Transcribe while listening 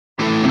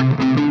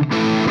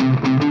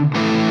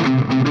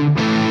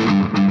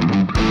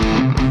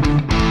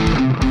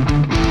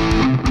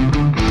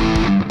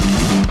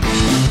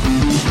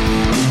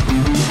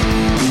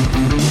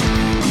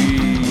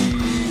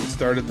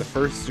started the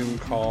first Zoom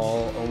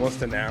call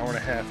almost an hour and a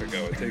half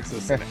ago. It takes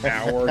us an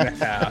hour and a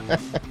half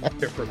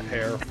to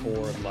prepare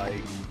for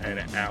like an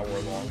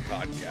hour-long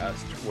podcast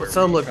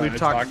where we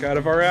talk out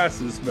of our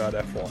asses about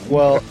F1.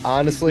 Well,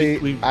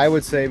 honestly, I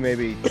would say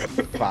maybe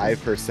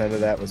 5% of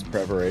that was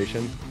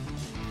preparation.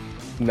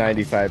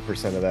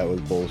 95% of that was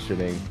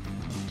bullshitting,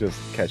 just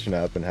catching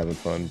up and having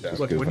fun.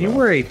 Look, when you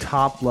were a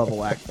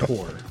top-level actor,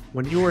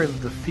 when you were in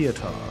the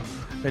theater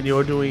and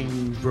you're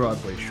doing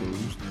Broadway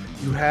shows,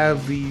 you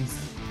have these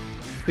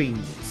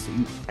things that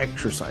you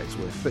exercise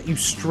with, that you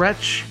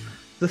stretch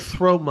the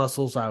throat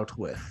muscles out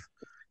with.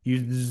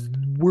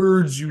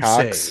 Words you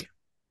say.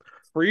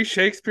 Free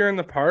Shakespeare in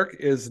the Park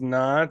is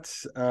not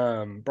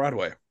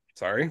Broadway.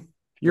 Sorry.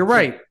 You're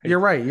right.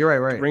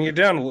 Right. Bring it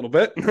down a little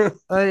bit.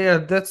 Yeah,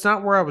 that's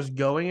not where I was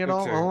going at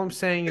all. All I'm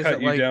saying is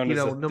that, like,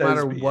 no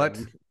matter what,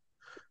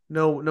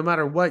 no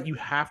matter what, you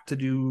have to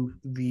do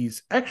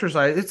these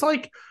exercises. It's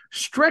like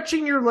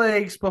stretching your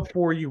legs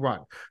before you run.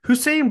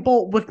 Usain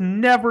Bolt would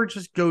never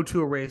just go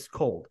to a race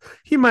cold.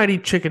 He might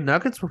eat chicken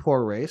nuggets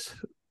before a race,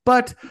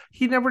 but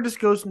he never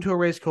just goes into a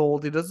race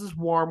cold. He does his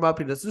warm up.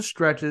 He does his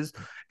stretches,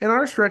 and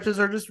our stretches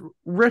are just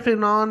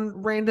riffing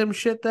on random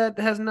shit that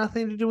has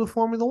nothing to do with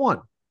Formula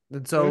One.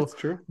 And so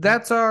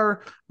that's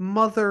our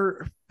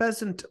mother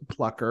pheasant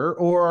plucker,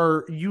 or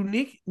our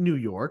unique New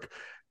York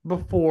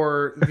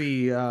before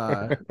the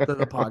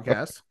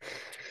podcast.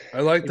 I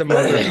like the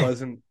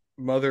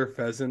mother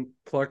pheasant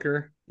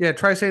plucker. Yeah,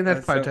 try saying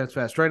that 5 times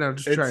fast right now.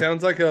 Just try. It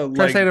sounds like a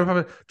try saying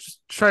it.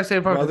 Just try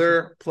saying it.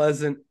 Mother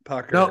pleasant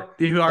pucker. No,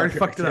 you already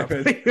fucked it up.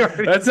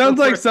 That sounds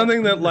like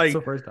something that like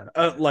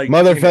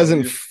mother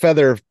pheasant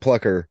feather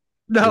plucker.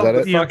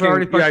 No, you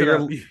already fucked it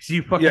up.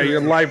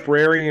 Your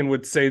librarian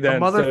would say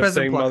that instead of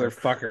saying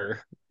motherfucker.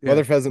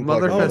 Mother pheasant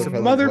plucker.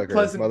 Mother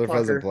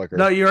pheasant plucker.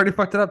 No, you already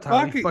fucked it up,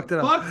 Tom. You fucked it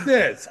up. Fuck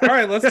this. All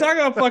right, let's talk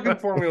about fucking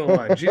Formula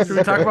One. Jesus, should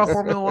we talk about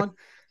Formula One?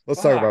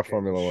 Let's talk about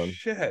Formula One.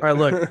 Shit. All right,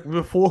 look,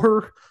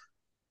 before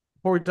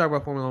we talk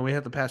about Formula One, we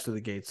have to pass through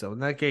the gate. So,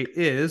 and that gate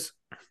is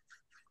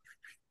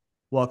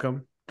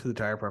welcome to the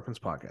Tire Preference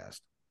Podcast.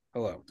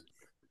 Hello.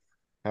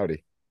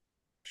 Howdy.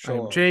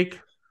 I'm Jake,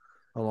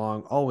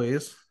 along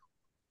always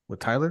with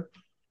Tyler.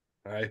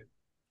 Hi.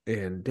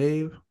 And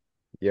Dave.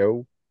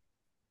 Yo.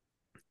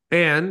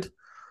 And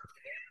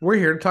we're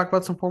here to talk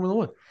about some Formula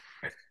One.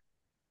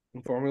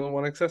 And Formula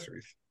One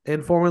accessories.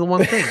 And Formula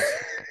One things.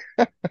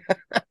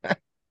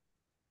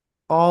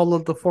 All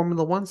of the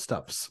Formula One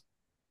stuffs.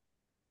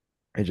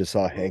 I just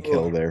saw Hank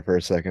Hill there for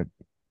a second.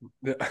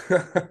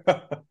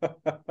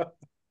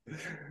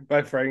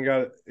 My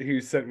friend he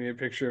sent me a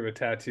picture of a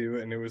tattoo,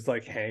 and it was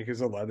like Hank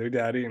is a leather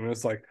daddy, and it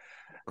was like,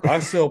 I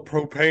sell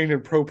propane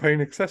and propane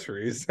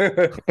accessories. All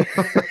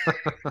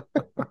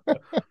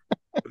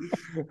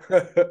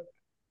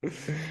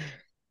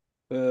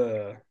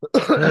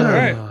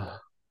right.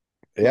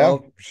 Yeah.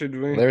 Well, should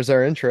we? There's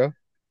our intro.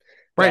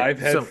 Right. Dive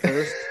head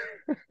first.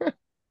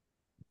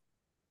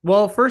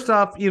 Well, first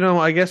off,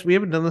 I guess we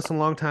haven't done this in a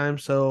long time.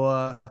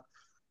 So,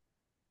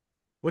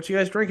 what you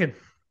guys drinking?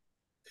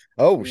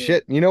 Oh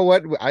shit! You know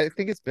what? I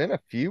think it's been a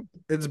few.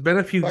 It's been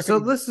a few. So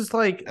this is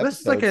like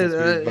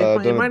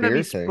it might not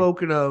be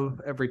spoken of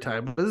every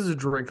time, but this is a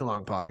drink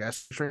along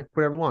podcast. Drink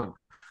whatever you want.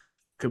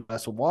 Could be a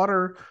glass of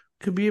water.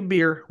 Could be a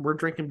beer. We're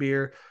drinking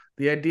beer.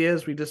 The idea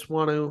is we just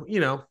want to,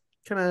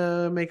 kind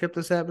of make up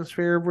this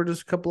atmosphere. We're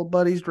just a couple of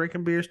buddies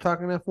drinking beers,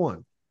 talking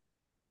F1.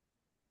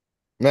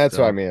 That's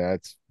what I mean.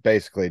 That's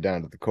basically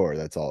down to the core.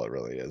 That's all it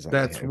really is.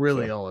 That's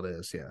really all it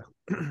is. Yeah.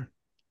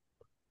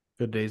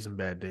 Good days and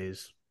bad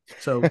days.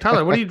 So,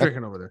 Tyler, what are you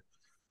drinking over there?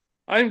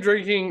 I'm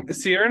drinking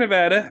Sierra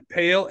Nevada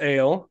Pale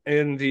Ale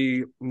in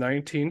the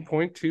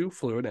 19.2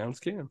 fluid ounce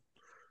can.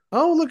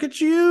 Oh, look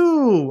at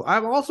you.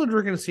 I'm also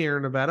drinking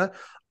Sierra Nevada.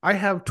 I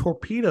have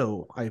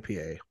Torpedo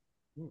IPA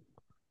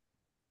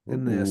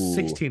in the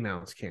 16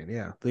 ounce can.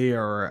 Yeah, they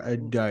are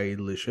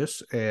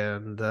delicious,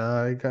 and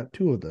I got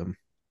 2 of them.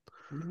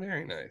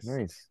 Very nice.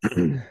 Nice.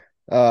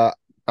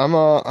 I'm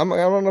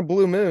on a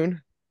Blue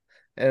Moon,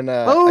 and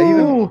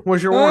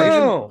what's your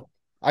orange?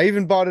 I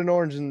even bought an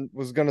orange and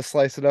was gonna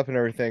slice it up and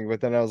everything,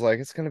 but then I was like,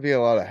 it's gonna be a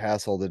lot of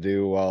hassle to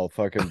do while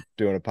fucking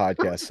doing a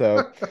podcast,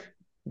 so I'm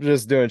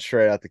just doing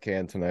straight out the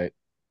can tonight.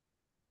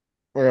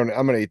 I'm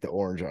gonna eat the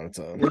orange on its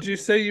own. Did you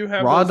say you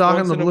have raw dog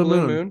in the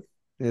blue moon?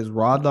 It is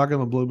raw dog in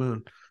the blue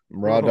moon.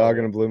 Raw dog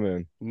in a blue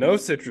moon. No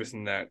citrus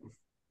in that.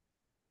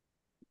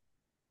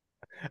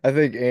 I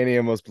think Annie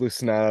almost blew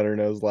snot out her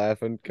nose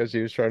laughing because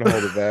she was trying to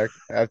hold it back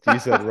after you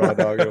said raw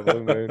dog in a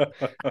blue moon.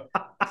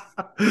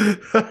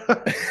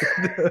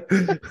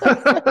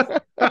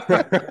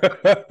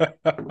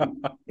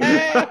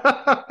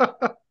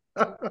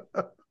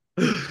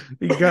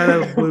 You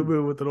gotta have blue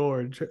moon with an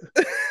orange.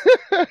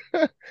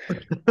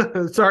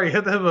 Sorry, you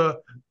have to have a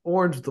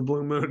orange with the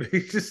blue moon.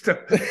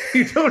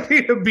 You don't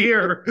need a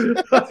beer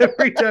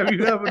every time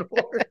you have an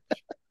orange.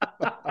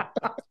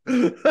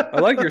 I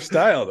like your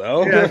style,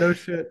 though. Yeah, no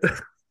shit.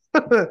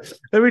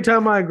 Every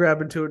time I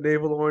grab into a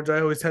navel orange, I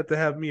always have to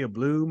have me a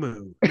blue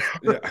moon.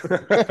 Yeah.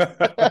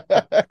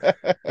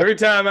 Every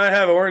time I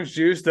have orange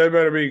juice, there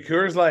better be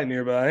Coors Light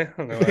nearby.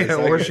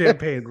 Or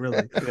champagne,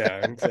 really.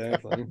 Yeah,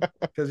 exactly.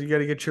 Because you got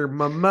to get your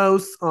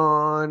mimosa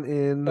on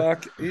in.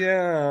 Fuck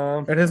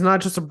yeah. It is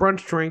not just a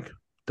brunch drink.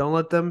 Don't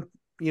let them,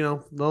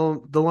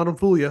 don't let them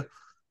fool you.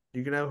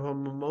 You can have a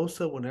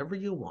mimosa whenever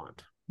you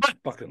want. I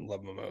fucking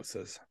love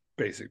mimosas.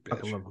 Basic bitch.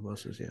 Fucking love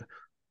mimosas, yeah.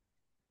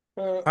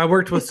 I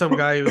worked with some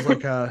guy who was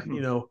like,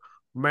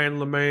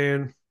 manly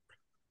man.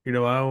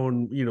 I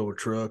own, a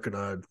truck and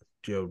I,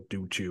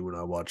 do chew and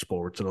I watch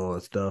sports and all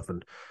that stuff.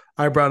 And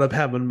I brought up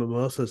having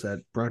mimosas at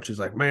brunch. He's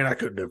like, man, I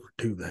could never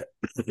do that.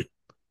 I'm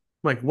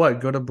like,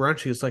 what? Go to brunch?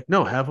 He's like,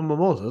 no, have a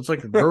mimosa. It's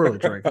like a girly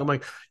drink. I'm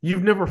like,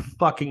 you've never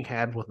fucking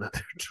had one that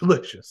they're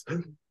delicious.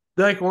 They're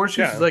like orange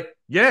juice. He's like,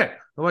 yeah.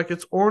 I'm like,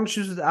 it's orange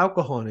juice with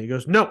alcohol. And he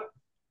goes, no,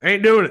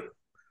 ain't doing it.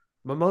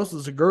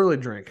 Mimosa's a girly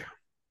drink.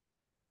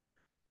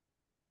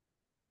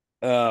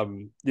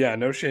 Yeah,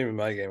 no shame in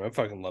my game. I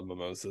fucking love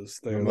mimosas.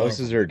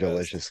 Mimosas are a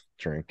delicious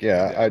drink.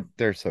 Yeah,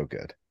 they're so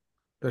good.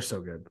 They're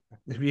so good.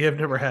 If you have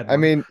never had one, I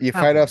mean, you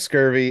fight off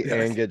scurvy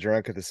and get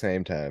drunk at the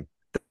same time.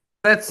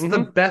 That's the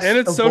best. And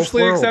it's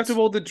socially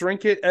acceptable to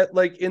drink it at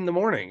in the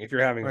morning if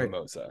you're having a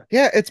mimosa.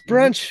 Yeah, it's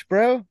brunch,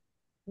 bro.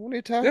 What are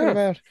you talking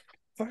about?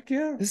 Fuck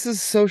yeah. This is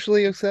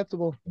socially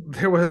acceptable.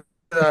 There was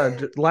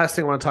last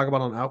thing I want to talk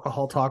about on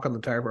alcohol talk on the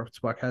Tire Purpose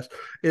podcast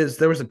is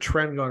there was a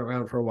trend going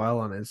around for a while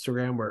on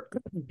Instagram where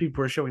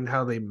people were showing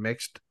how they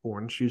mixed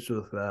orange juice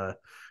with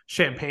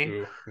champagne.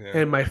 Ooh, yeah.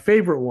 And my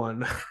favorite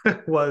one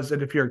was,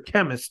 and if you're a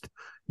chemist,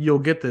 you'll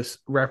get this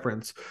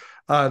reference.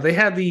 They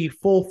had the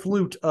full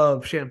flute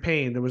of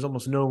champagne. There was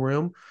almost no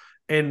room.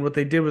 And what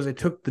they did was they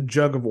took the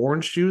jug of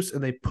orange juice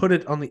and they put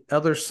it on the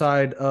other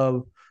side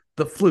of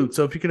the flute.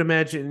 So if you can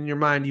imagine in your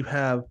mind, you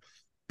have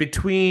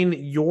between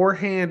your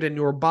hand and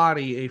your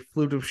body a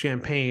flute of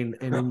champagne,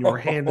 and in your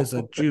hand is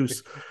a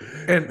juice.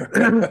 And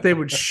they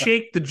would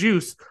shake the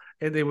juice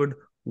and they would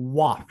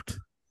waft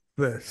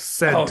the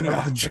scent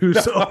of the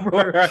juice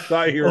over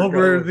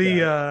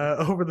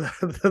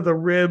the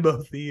rim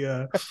of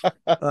the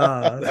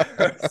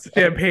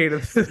champagne.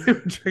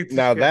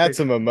 Now that's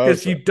a mimosa.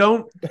 Because you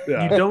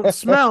don't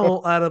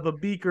smell out of a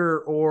beaker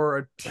or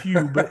a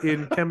tube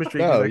in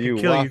chemistry. No, you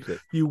waft it.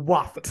 You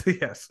waft,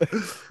 yes.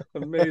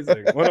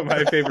 Amazing. One of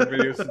my favorite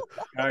videos is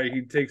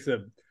he takes a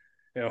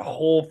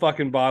whole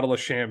fucking bottle of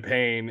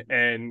champagne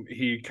and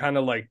he kind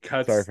of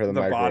cuts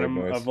the bottom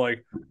of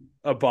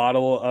a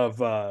bottle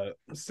of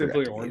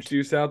simply orange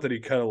juice out that he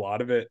cut a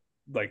lot of it,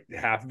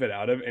 half of it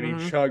out of, and he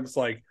chugs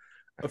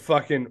a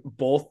fucking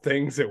both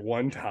things at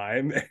one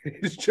time. And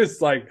it's just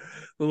the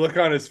look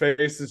on his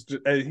face is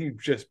he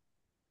just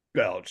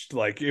belched.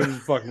 It was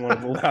fucking one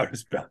of the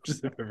loudest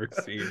belches I've ever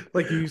seen.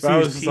 You see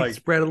his teeth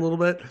spread a little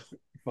bit.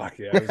 Fuck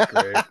yeah, it was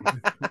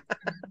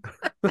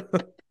great.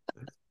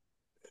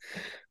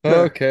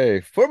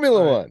 Okay,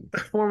 Formula One.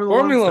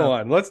 Formula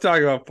One. Let's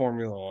talk about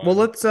Formula One. Well,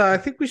 let's. I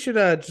think we should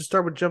just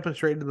start with jumping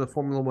straight into the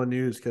Formula One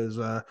news because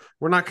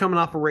we're not coming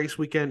off a race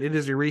weekend. It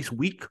is a race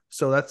week,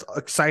 so that's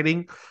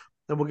exciting,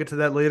 and we'll get to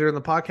that later in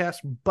the podcast.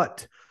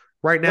 But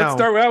right now, let's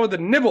start out with a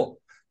nibble.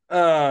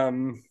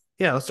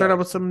 Let's start out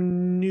with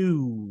some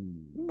news.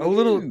 A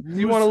little.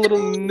 You want a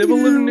little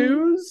nibble of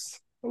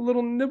news? A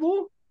little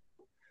nibble.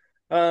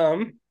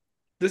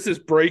 This is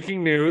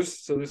breaking news,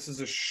 so this is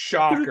a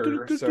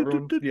shocker. So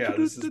everyone,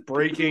 this is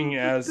breaking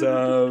as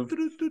of.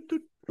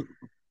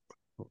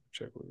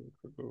 Check where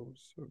it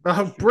goes.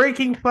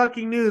 Breaking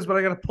fucking news, but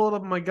I gotta pull it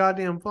up on my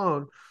goddamn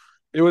phone.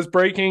 It was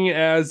breaking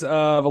as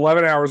of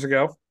 11 hours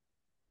ago.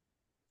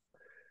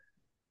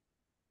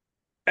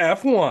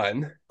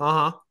 F1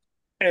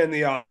 and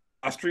the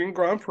Austrian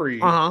Grand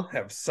Prix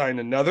have signed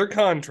another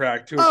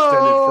contract to extend it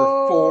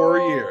for 4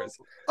 years.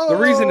 The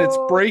reason it's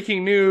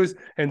breaking news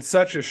and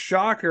such a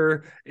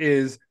shocker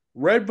is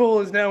Red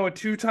Bull is now a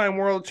 2-time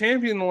world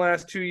champion in the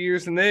last 2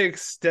 years, and they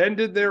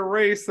extended their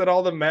race that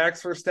all the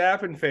Max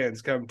Verstappen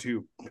fans come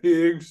to.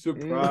 Big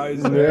surprise.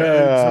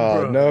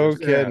 No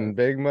kidding.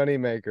 Big money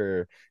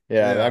maker.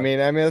 I mean,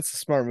 that's a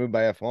smart move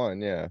by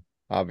F1. Yeah,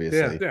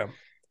 obviously. Yeah.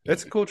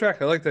 It's a cool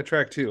track. I like that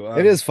track too.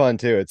 It is fun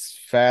too. It's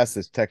fast.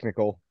 It's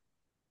technical.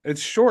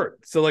 It's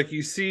short. So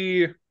you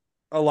see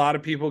a lot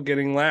of people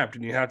getting lapped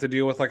and you have to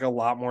deal with a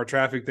lot more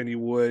traffic than you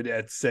would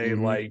at say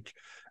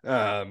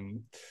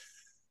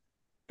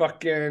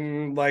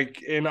fucking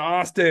in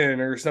Austin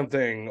or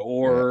something,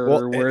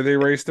 or where they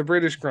race the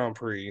British Grand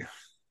Prix.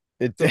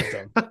 It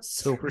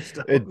super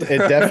stuff. It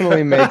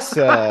definitely makes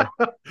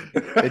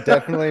it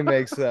definitely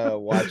makes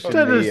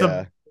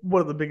watching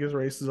one of the biggest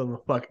races on the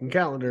fucking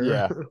calendar.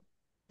 Yeah.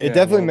 It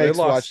definitely makes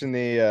watching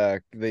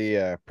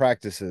the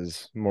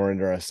practices more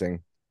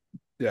interesting.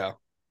 Yeah.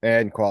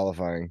 And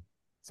qualifying.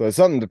 So it's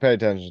something to pay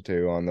attention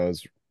to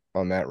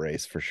on that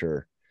race for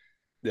sure.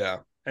 Yeah.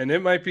 And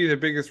it might be the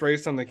biggest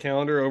race on the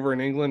calendar over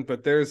in England,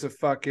 but there's a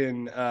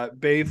fucking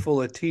bay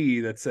full of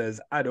tea that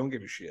says, I don't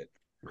give a shit.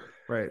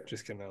 Right.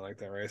 Just kidding. I like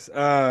that race.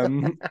 So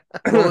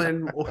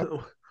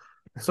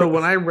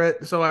I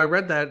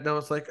read that and I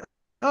was like,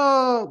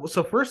 oh,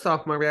 so first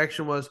off, my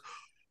reaction was,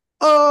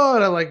 oh,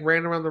 and I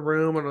ran around the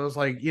room and I was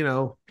like,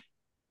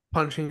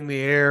 punching the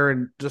air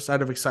and just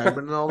out of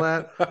excitement and all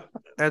that.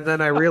 And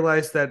then I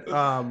realized that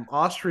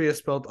Austria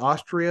spelled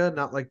Austria,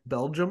 not like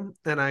Belgium,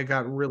 and I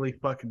got really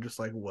fucking just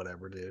like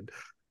whatever, dude.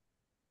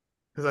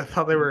 Because I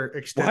thought they were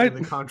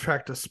extending the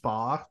contract to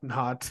Spa,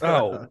 not.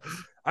 I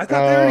thought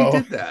they already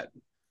did that.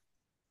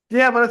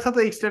 Yeah, but I thought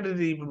they extended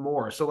it even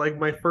more. So, like,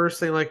 my first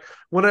thing, like,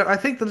 when I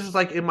think this is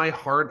like in my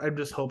heart, I'm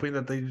just hoping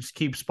that they just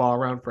keep Spa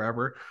around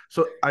forever.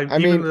 So,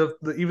 even though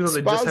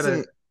they just had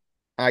a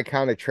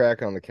iconic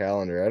track on the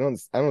calendar,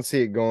 I don't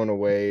see it going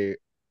away.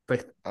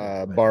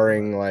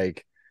 Barring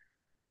like,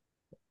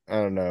 I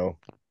don't know,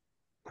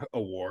 a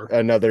war,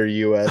 another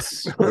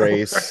U.S.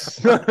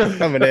 race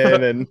coming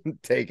in and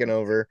taking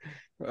over.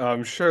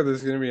 I'm sure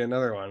there's going to be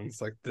another one. It's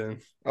like we're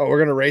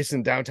going to race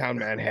in downtown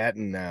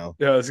Manhattan now.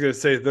 Yeah, I was going to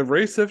say the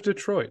race of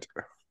Detroit.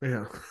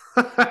 Yeah.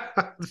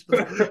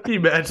 Can you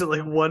imagine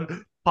like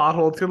one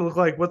pothole? It's going to look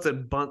like, what's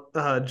it,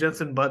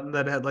 Jensen Button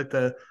that had like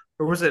or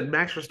was it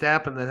Max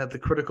Verstappen that had the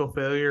critical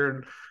failure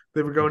and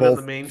they were going down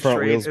the main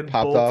straight and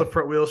both the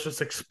front wheels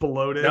just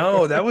exploded?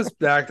 No, that was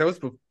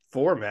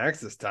before Max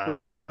this time.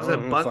 Was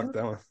that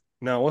Button?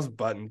 No, it wasn't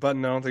Button.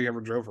 Button, I don't think he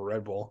ever drove for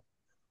Red Bull.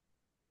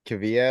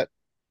 Kvyat?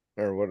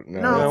 Or what?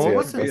 No,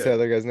 what's the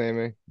other guy's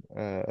name?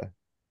 I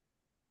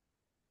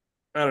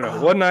don't know.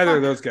 It wasn't either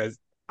of those guys.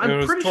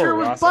 I'm pretty sure it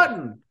was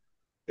Button.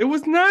 It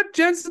was not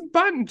Jensen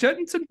Button.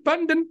 Jensen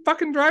Button didn't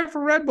fucking drive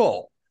for Red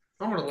Bull.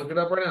 I'm gonna look it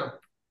up right now.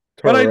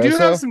 But I do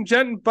have some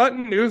Jensen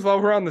Button news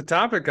while we're on the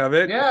topic of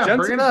it. Yeah,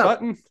 Jensen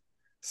Button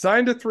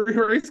signed a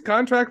 3-race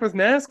contract with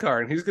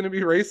NASCAR, and he's going to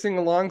be racing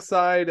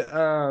alongside.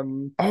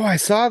 I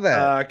saw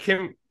that.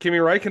 Kimi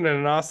Räikkönen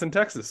in Austin,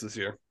 Texas this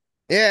year.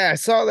 Yeah, I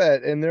saw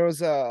that, and there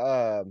was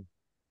a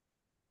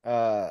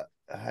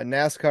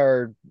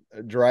NASCAR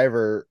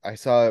driver. I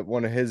saw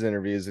one of his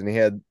interviews, and he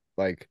had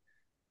like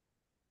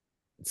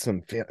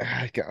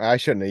I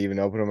shouldn't have even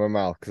opened my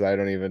mouth because I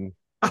don't even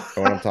know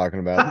what I'm talking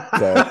about.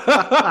 So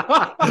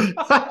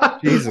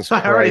Jesus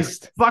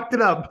Christ, fucked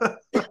it up.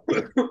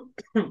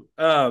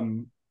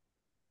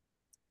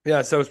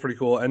 Yeah, so it's pretty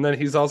cool. And then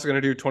he's also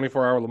going to do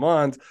 24-hour Le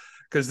Mans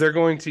because they're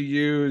going to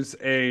use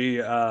a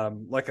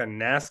like a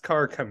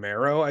NASCAR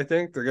Camaro. I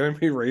think they're going to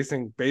be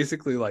racing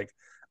basically like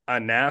a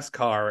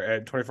NASCAR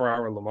at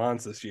 24-hour Le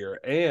Mans this year,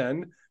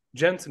 and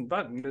Jensen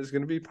Button is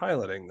going to be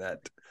piloting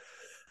that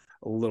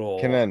little.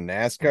 Can a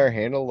NASCAR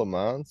handle Le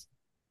Mans?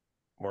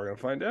 We're going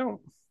to find out.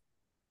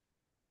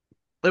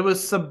 It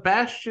was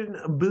Sebastian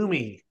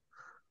Buemi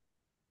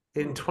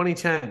in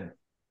 2010.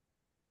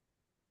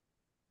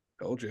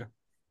 Told you.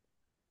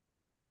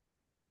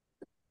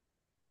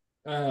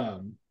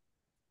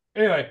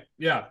 Anyway,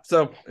 yeah.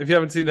 So if you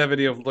haven't seen that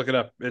video, look it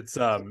up. It's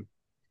I'm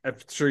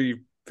sure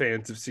you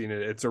fans have seen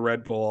it. It's a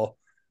Red Bull,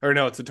 or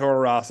no, it's a Toro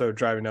Rosso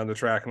driving down the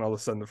track, and all of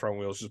a sudden the front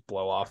wheels just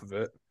blow off of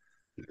it.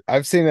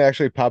 I've seen it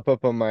actually pop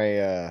up on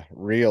my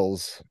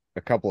reels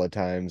a couple of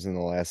times in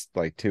the last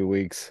like 2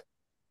 weeks.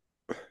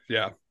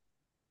 Yeah.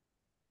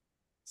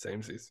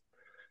 Samesies.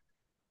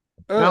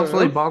 Now it's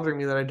really bothering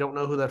me that I don't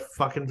know who that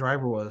fucking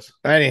driver was.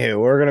 Anywho,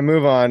 we're gonna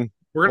move on.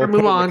 We're gonna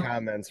move on. In the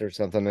comments or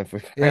something if we.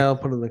 Yeah, I'll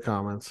put it in the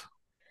comments.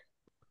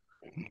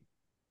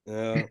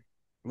 Yeah.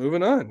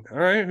 Moving on. All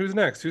right, who's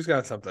next? Who's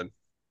got something?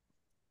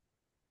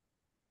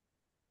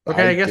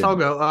 Okay, I guess I'll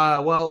go.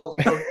 Well,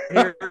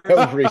 here...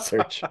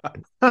 research.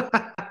 And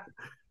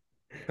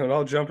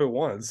I'll jump at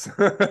once.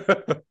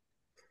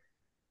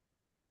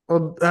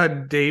 Well,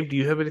 Dave, do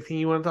you have anything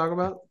you want to talk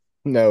about?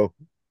 No,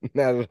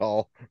 not at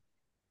all.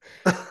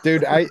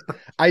 Dude, I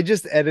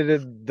just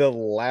edited the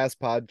last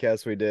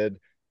podcast we did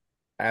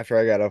after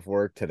I got off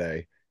work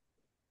today.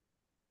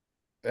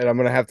 And I'm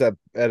gonna have to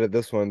edit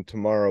this one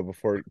tomorrow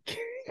before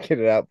get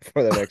it out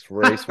before the next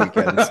race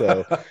weekend.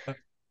 So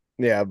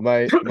yeah,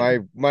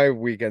 my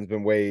weekend's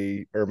been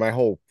my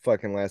whole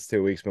fucking last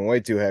 2 weeks been way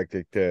too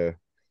hectic to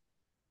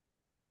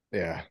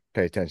pay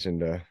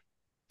attention to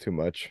too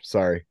much.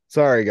 Sorry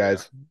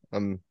guys. Yeah.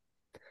 I'm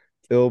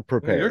ill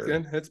prepared. You're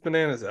good. It's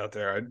bananas out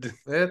there.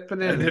 It's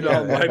bananas. I did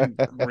all my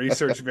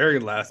research very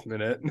last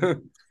minute.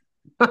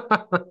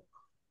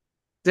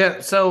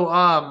 Yeah,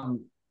 so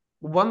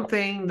one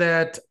thing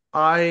that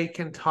I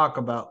can talk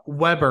about,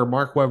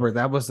 Mark Webber,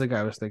 that was the guy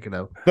I was thinking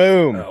of.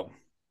 Boom. Oh.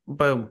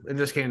 Boom. It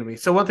just came to me.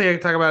 So one thing I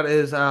can talk about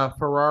is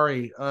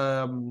Ferrari.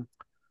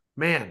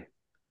 Man,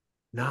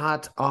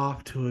 not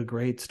off to a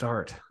great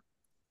start.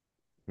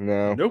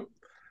 No. Nope.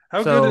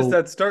 How good is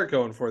that start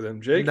going for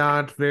them, Jake?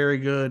 Not very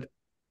good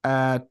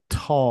at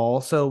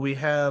all. So we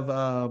have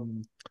a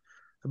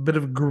bit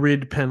of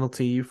grid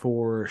penalty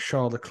for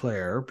Charles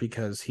Leclerc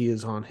because he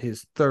is on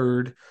his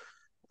third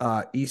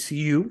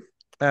ECU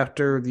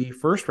after the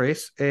first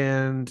race,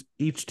 and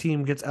each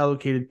team gets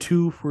allocated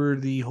 2 for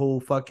the whole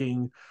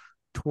fucking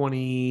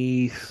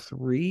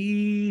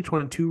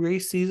 22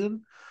 race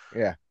season.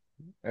 Yeah.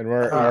 And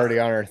we're already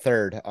on our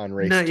third on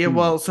race 2. Yeah,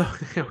 well, so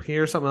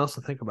here's something else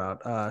to think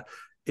about.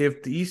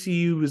 If the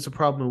ECU is a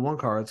problem in one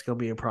car, it's going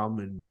to be a problem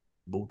in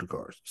both the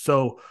cars.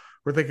 So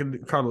we're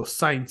thinking Carlos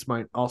Sainz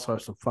might also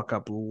have some fuck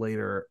up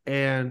later.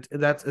 And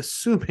that's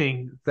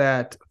assuming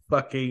that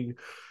fucking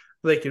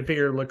they can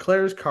figure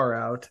Leclerc's car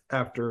out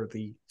after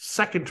the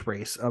second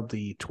race of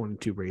the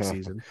 22 race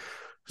season.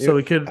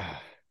 So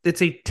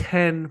it's a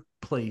 10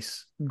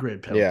 place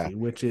grid penalty,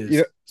 which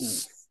is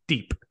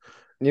steep.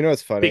 You know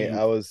what's funny?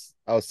 I was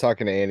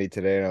talking to Andy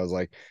today and I was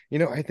like,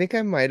 I think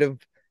I might have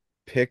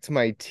picked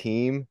my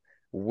team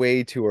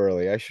way too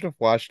early. I should have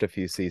watched a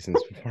few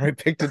seasons before I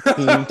picked a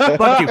team.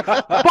 Fuck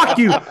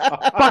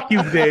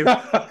you, Dave.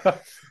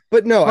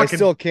 But no, I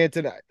still can't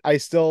deny. I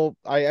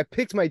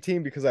picked my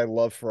team because I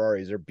love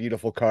Ferraris. They're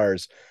beautiful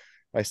cars.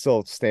 I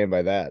still stand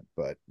by that.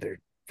 But their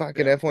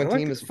fucking F1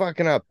 team is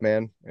fucking up,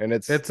 man, and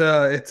it's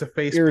a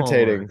face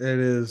irritating. Palmer. It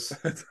is.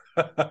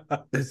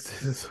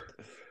 It's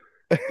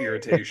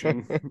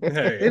irritation.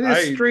 Hey, it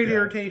is straight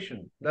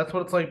irritation. That's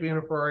what it's like being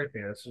a Ferrari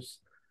fan. It's just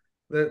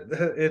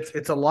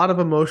it's a lot of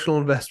emotional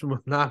investment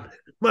with not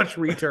much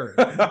return.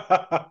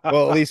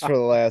 Well, at least for the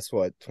last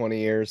 20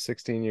 years,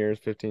 16 years,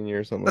 15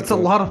 years, something. That's a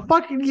lot of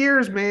fucking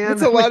years, man.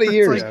 That's a lot of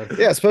years.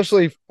 Yeah,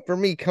 especially for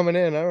me coming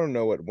in. I don't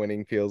know what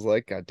winning feels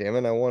like. God damn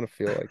it, I want to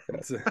feel like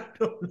that.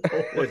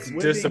 It's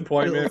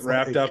disappointment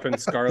wrapped up in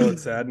scarlet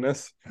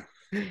sadness.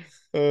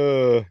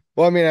 Well,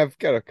 I mean, I've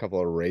got a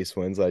couple of race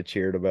wins I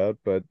cheered about,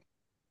 but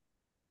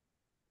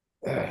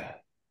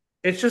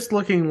it's just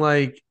looking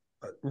like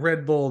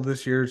Red Bull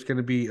this year is going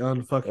to be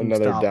unfucking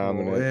another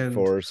dominant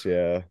force.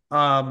 Yeah.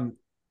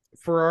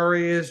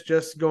 Ferrari is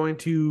just going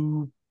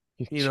to,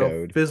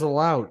 fizzle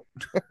out.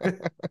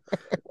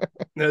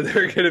 No,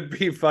 they're going to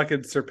be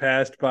fucking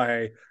surpassed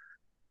by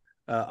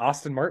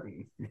Aston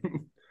Martin.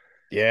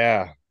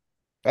 Yeah.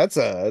 That's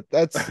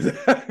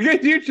Can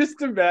you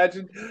just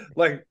imagine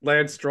like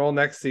Lance Stroll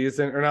next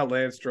season, or not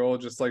Lance Stroll,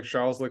 just like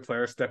Charles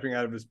Leclerc stepping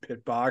out of his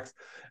pit box,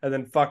 and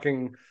then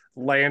fucking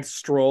Lance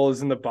Stroll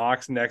is in the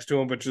box next to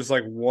him, but just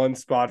like one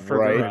spot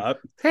further up.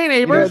 Hey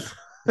neighbors.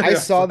 I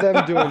saw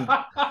them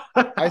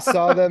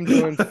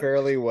doing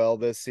fairly well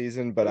this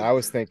season, but I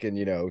was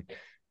thinking,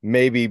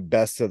 maybe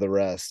best of the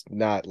rest,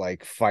 not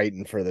like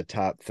fighting for the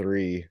top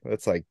 3.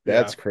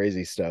 That's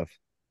crazy stuff.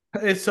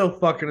 It's so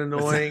fucking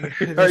annoying.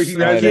 Are you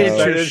guys get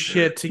your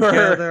shit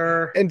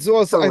together? And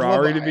so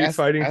Ferrari to be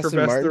fighting for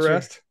best of the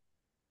rest?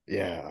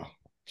 Yeah.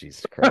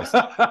 Jesus Christ.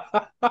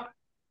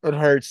 It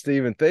hurts to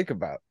even think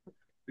about.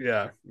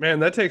 Yeah.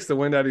 Man, that takes the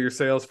wind out of your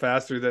sails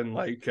faster than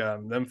like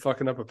them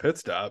fucking up a pit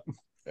stop.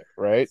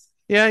 Right?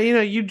 Yeah,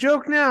 you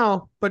joke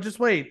now, but just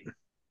wait.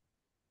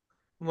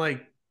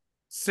 Like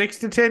 6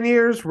 to 10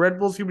 years, Red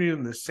Bull's gonna be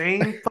doing the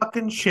same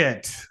fucking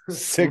shit.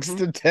 6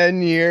 to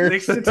 10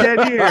 years. 6 to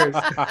 10 years.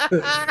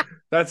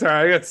 That's all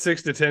right. I got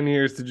 6 to 10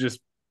 years to just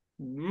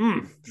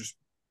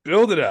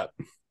build it up.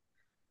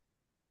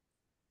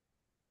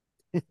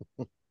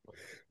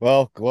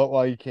 Well, go out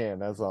while you can.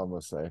 That's all I'm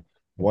gonna say.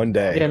 One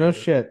day. Yeah, no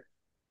shit.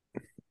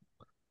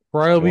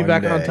 Ferrari will be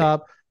back on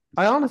top.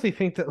 I honestly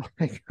think that,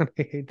 like, I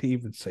hate to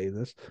even say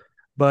this,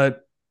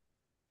 but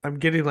I'm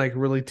getting like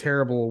really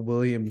terrible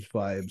Williams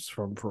vibes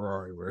from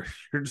Ferrari, where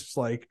you're just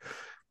like,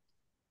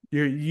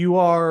 you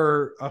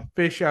are a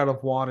fish out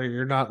of water.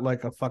 You're not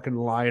like a fucking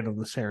lion of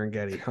the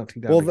Serengeti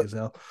hunting down a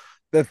gazelle.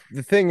 The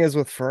thing is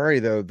with Ferrari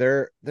though,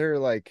 they're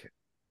like,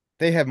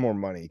 they have more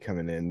money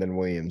coming in than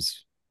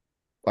Williams.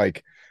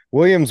 Like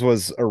Williams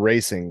was a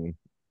racing.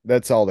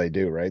 That's all they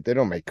do, right? They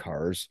don't make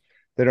cars.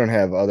 They don't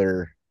have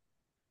other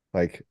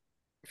like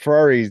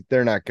Ferrari.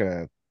 They're not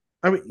gonna.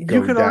 I mean,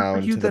 you could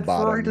argue that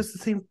Ferrari does the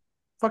same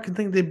fucking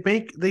thing.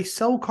 They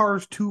sell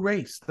cars to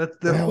race. That's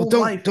their whole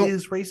life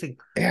is racing.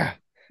 Yeah.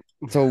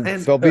 So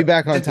they'll be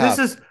back on top.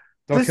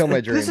 Don't kill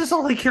my dream. This is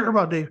all they care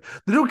about, Dave.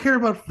 They don't care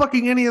about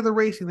fucking any other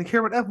racing. They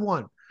care about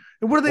F1.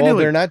 And what are they doing?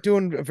 They're not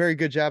doing a very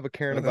good job of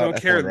caring about F1 right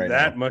now. They don't care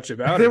that much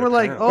about it. They were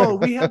like, oh,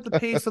 we have the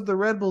pace of the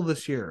Red Bull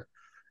this year.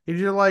 And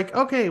you're like,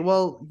 okay,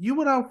 well, you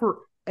went out for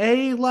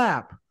a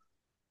lap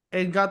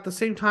and got the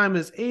same time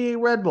as a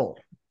Red Bull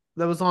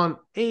that was on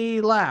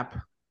a lap.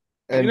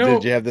 And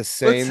did you have the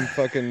same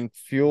fucking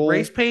fuel?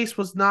 Race pace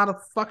was not a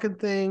fucking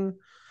thing.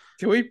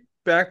 Can we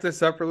back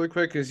this up really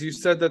quick? Because you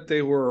said that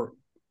they were,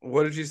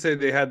 what did you say?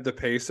 They had the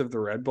pace of the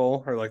Red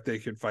Bull, or like they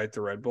could fight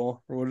the Red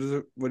Bull? Or what is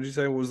it? What did you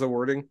say? What was the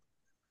wording?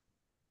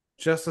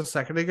 Just a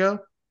second ago?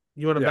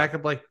 You want to back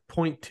up like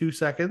 0.2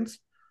 seconds?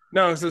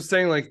 No, so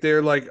saying like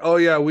they're like, oh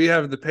yeah, we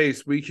have the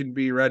pace, we can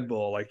be Red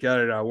Bull. Like,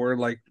 yeah,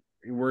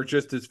 we're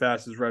just as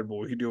fast as Red Bull.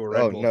 We can do a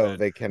Red Bull. Oh no,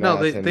 they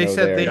cannot. No, they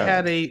said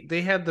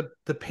they had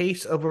the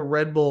pace of a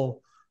Red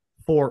Bull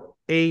for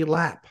a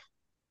lap.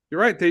 You're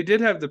right. They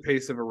did have the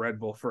pace of a Red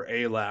Bull for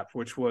a lap,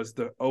 which was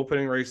the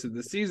opening race of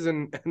the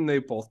season, and they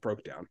both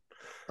broke down.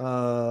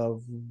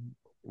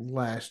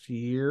 Last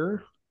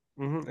year.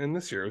 And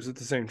this year, it was at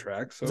the same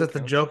track. So is that the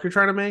joke you're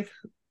trying to make?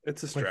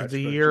 It's a stretch. Like it's a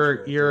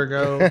year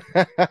ago.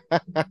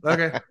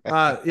 Okay.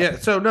 Yeah.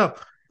 So no.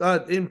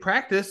 In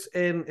practice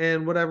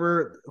and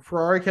whatever,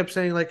 Ferrari kept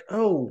saying like,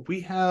 "Oh,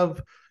 we have,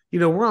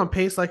 we're on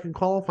pace like in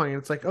qualifying."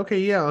 It's like, okay,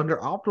 yeah, under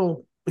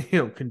optimal,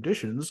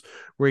 conditions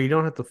where you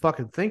don't have to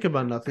fucking think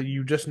about nothing,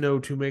 you just know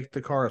to make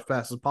the car as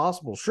fast as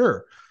possible.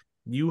 Sure,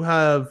 you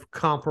have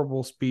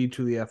comparable speed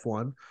to the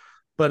F1,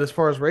 but as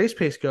far as race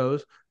pace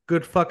goes,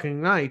 good fucking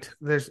night,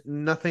 there's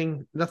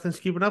nothing's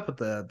keeping up with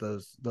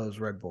those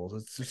Red Bulls.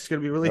 It's just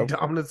gonna be a really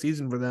dominant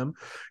season for them,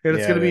 and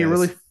it's gonna be a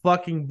really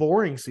fucking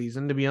boring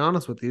season, to be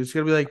honest with you. It's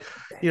gonna be like,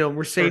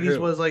 Mercedes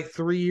was like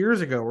 3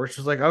 years ago, where it's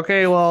just like,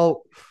 okay,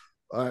 well,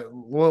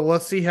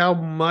 let's see how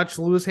much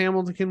Lewis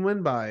Hamilton can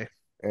win by.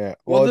 Yeah.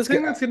 Well, the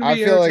thing that's gonna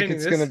be, I feel like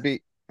it's gonna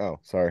be. Oh,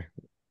 sorry.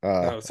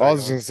 No, sorry, all I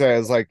was gonna say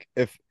is, like,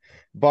 if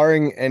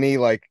barring any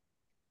like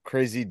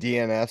crazy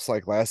DNFs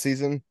like last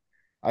season,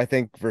 I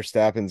think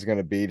Verstappen's going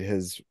to beat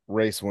his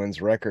race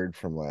wins record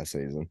from last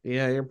season.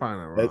 Yeah, you're probably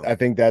not wrong. I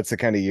think that's the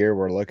kind of year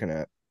we're looking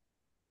at.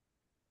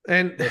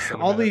 And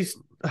all these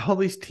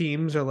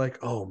teams are like,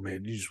 oh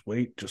man, you just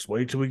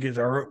wait till we get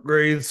our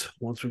upgrades.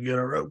 Once we get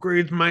our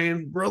upgrades,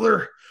 man,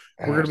 brother,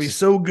 we're gonna be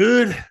so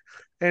good.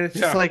 And it's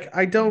just like,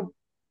 I don't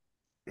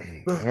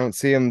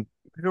see him.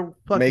 I don't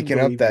making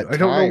up that time. I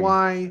don't know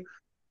why.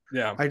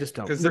 Yeah, I just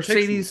don't. Because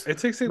Mercedes, it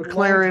takes a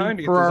McLaren, long time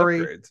to get Ferrari.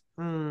 those upgrades.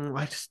 I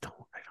don't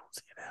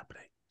see it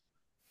happening.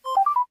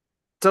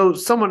 So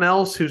someone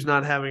else who's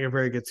not having a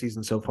very good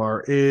season so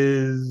far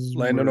is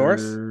Lando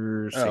Norris.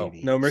 Mercedes. Oh,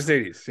 no,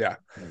 Mercedes. Yeah,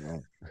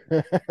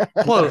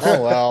 close.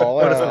 Well,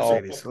 but it's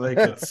Mercedes. Like,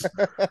 it's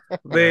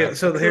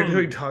they're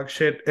doing dog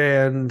shit,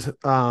 and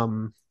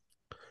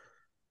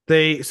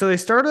they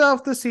started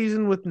off the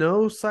season with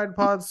no side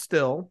pods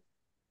still,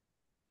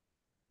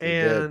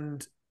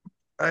 and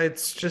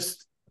it's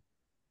just,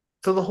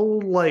 so the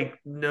whole like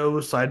no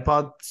side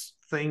pods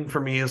thing for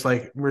me is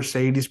like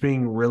Mercedes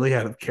being really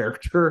out of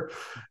character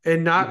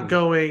and not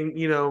going,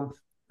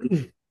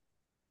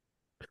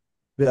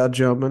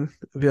 gentlemen,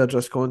 we are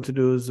just going to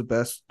do the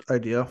best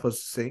idea for the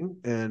thing,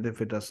 and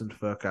if it doesn't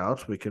work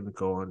out, we can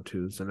go on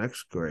to the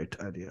next great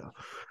idea.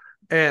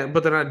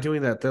 But they're not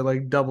doing that. They're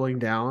like doubling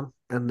down,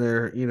 and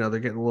they're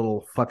getting a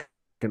little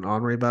fucking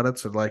ornery about it.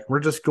 So like, we're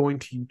just going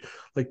to,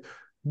 like,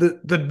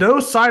 the no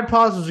side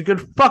pods is a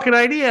good fucking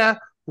idea.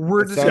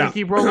 We're just gonna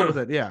keep rolling with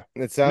it. Yeah,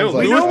 it sounds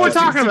like we know what we're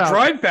talking about.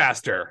 Drive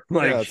faster.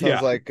 Like, it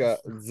sounds like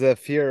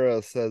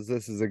Zafira says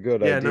this is a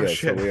good idea, no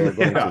shit. So we are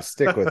going to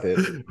stick with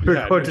it.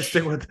 We're going to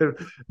stick with it,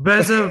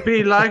 whether it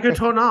be like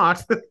it or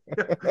not.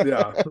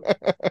 Yeah.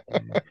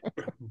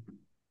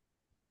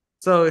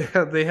 So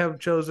they have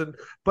chosen,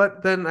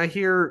 but then I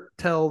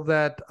tell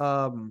that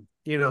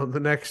the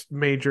next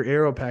major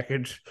aero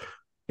package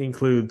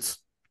includes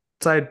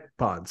side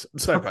pods.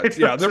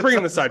 Yeah, they're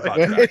bringing the side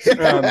pods back.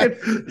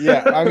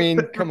 Yeah, I mean,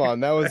 come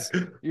on,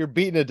 you're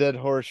beating a dead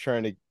horse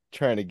trying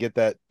to get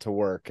that to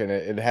work, and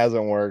it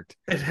hasn't worked.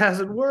 It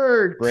hasn't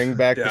worked. Bring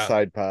back the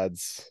side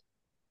pods.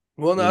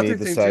 Well, no, I need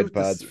the side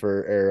pods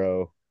for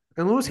aero.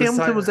 And Lewis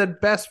Hamilton was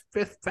at best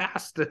fifth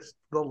fastest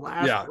the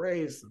last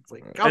race. It's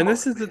like,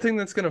 this is the thing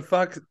that's going to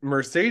fuck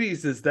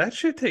Mercedes, is that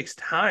shit takes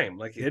time.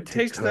 Like, it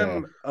takes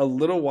them a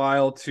little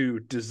while to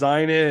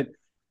design it,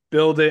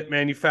 build it,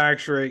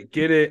 manufacture it,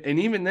 get it. And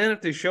even then,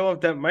 if they show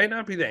up, that might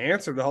not be the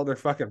answer to all their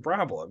fucking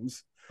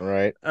problems.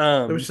 Right.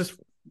 It was just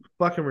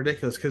fucking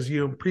ridiculous because,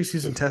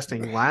 preseason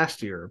testing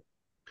last year,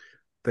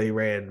 they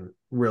ran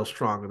real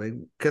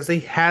strong because they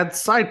had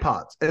side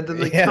pods. And then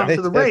they come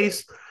to the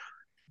race,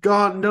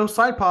 gone, no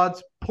side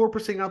pods,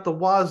 porpoising out the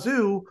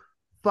wazoo,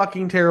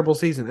 fucking terrible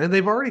season. And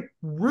they've already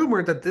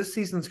rumored that this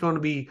season's going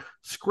to be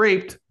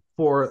scraped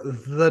for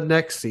the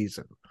next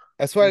season.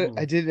 That's why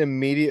I did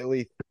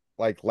immediately,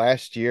 like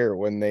last year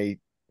when they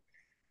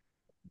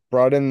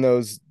brought in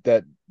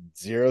that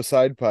zero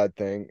side pod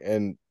thing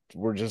and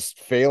were just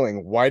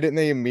failing. Why didn't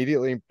they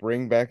immediately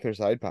bring back their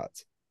side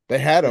pods? They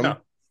had them. No.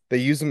 They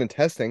used them in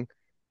testing.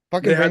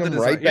 Fucking bring them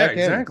right back in.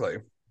 Exactly.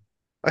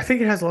 I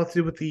think it has a lot to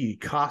do with the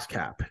cost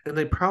cap, and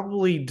they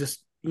probably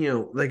just, they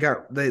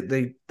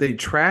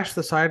trashed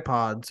the side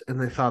pods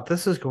and they thought,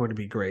 this is going to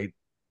be great,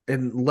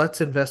 and let's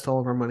invest all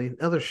of our money in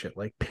other shit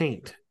like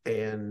paint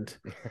and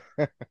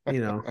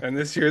And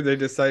this year they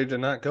decided to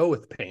not go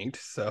with paint,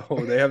 so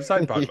they have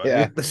side pod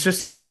money. It's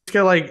just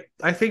like,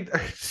 I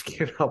just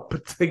can't help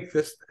but think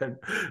that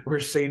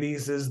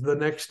Mercedes is the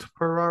next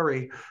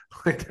Ferrari.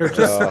 Like, they're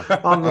just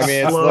on the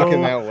slow, it's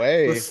looking that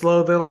way.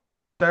 The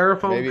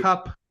styrofoam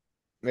cup.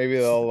 Maybe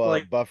they'll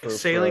like buffer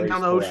sailing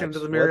down the ocean to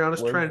the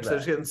Marianas Trench. They're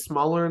just getting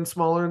smaller and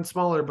smaller and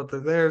smaller, but they're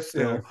there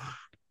still. Yeah.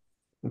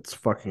 It's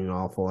fucking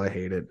awful. I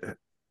hate it.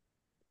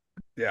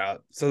 Yeah,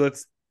 so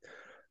that's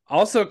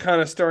also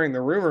kind of stirring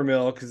the rumor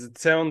mill, because it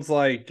sounds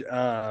like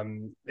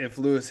if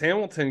Lewis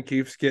Hamilton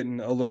keeps getting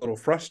a little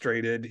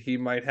frustrated, he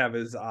might have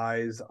his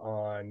eyes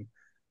on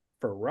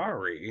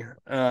Ferrari.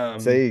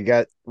 Say you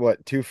got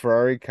 2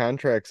 Ferrari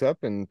contracts up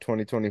in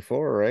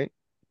 2024, right?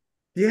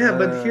 Yeah,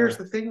 but here's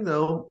the thing,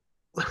 though.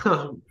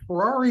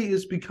 Ferrari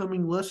is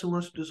becoming less and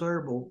less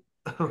desirable.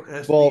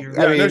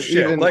 No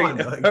shit.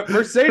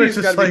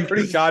 Mercedes got to be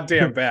pretty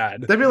goddamn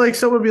bad. That'd be like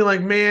someone be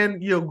like, man,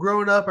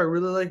 growing up, I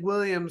really like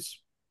Williams.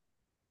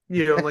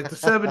 Like the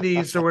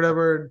 70s or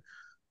whatever.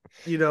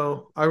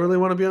 I really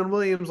want to be on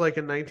Williams like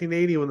in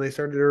 1980 when they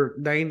started, or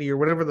 90 or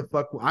whatever the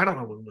fuck. I don't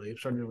know when Williams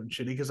started doing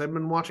shitty because I've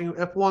been watching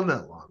F1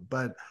 that long.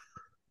 But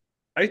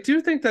I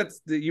do think that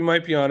you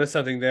might be onto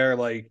something there.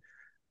 Like,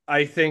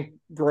 I think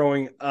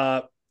growing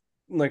up,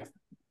 like,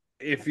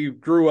 if you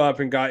grew up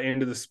and got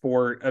into the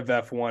sport of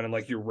F1 and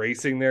like you're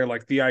racing there,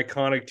 like the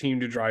iconic team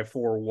to drive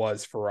for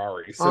was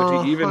Ferrari.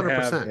 So to even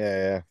 100%.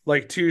 Have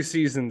like 2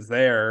 seasons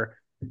there,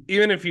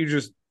 even if you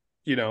just,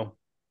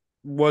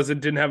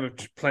 didn't have a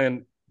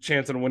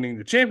chance on winning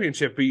the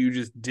championship, but you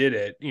just did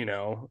it,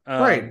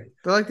 right.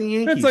 They're like the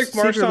Yankees. It's like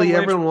secretly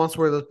everyone wants to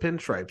wear those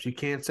pinstripes. You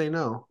can't say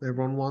no.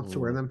 Everyone wants to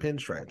wear them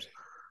pinstripes.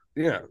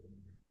 Yeah.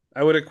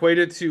 I would equate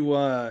it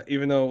to,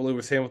 even though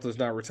Lewis Hamilton's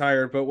not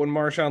retired, but when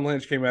Marshawn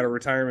Lynch came out of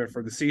retirement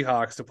for the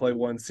Seahawks to play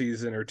 1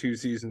 season or 2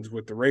 seasons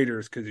with the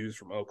Raiders because he was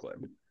from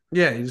Oakland.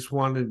 Yeah, you just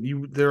wanted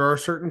there are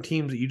certain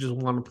teams that you just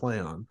want to play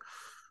on.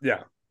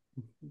 Yeah.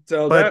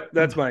 So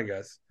that's my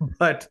guess.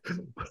 But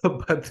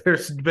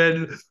there's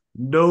been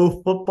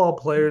no football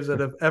players that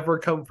have ever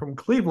come from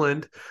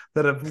Cleveland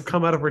that have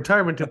come out of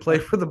retirement to play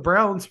for the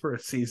Browns for a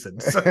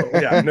season. So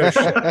yeah, no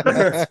shit.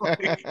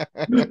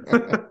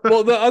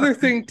 Well, the other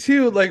thing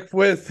too, like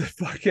with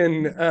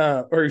fucking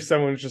or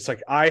someone's just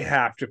like, I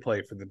have to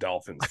play for the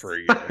Dolphins for a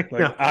year.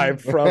 Like I'm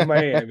from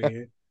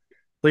Miami.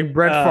 Like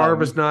Brett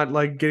Favre is not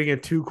like getting a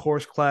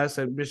 2-course class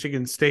at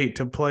Michigan State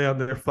to play on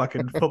their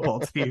fucking football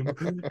team.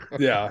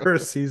 For a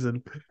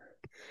season.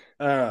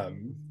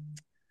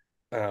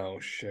 Oh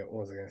shit,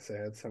 what was I gonna say?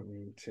 I had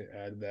something to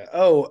add to that.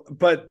 Oh,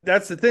 but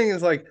that's the thing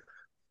is like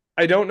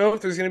I don't know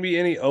if there's gonna be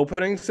any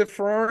openings at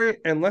Ferrari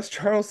unless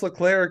Charles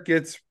Leclerc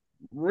gets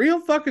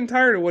real fucking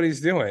tired of what he's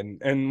doing,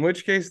 in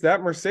which case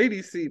that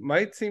Mercedes seat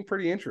might seem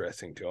pretty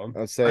interesting to him.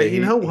 I'll say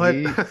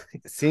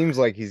it seems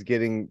like he's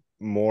getting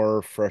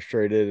more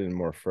frustrated and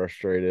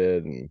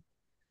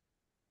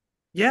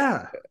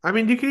yeah. I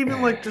mean, you can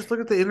even like just look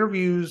at the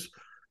interviews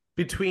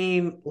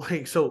between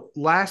so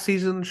last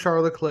season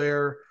Charles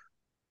Leclerc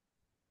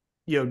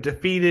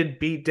defeated,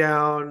 beat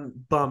down,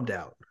 bummed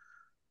out.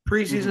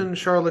 Preseason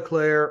Charles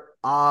Leclerc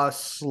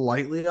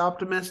slightly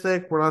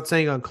optimistic. We're not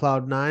saying on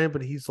cloud 9,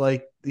 but he's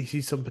like he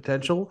sees some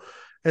potential.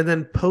 And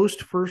then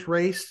post first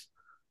race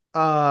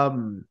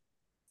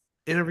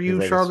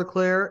interview Charles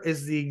Leclerc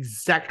is the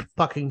exact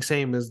fucking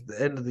same as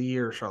the end of the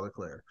year Charles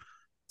Leclerc.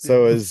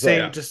 So is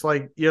same just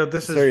like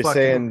this so is you're fucking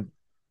saying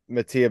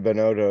Mattia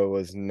Binotto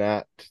was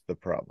not the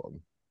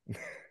problem.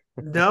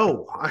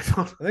 No, I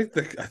don't. I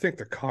think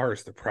the car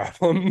is the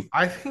problem.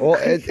 I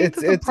think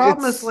the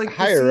problem is like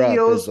higher the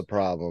CEOs, up is the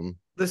problem.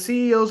 The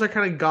CEOs are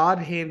kind of God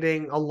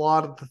handing a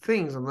lot of the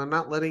things, and they're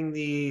not letting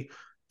the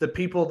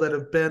people that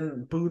have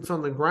been boots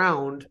on the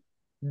ground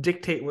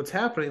dictate what's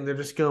happening. They're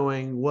just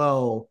going,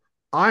 well,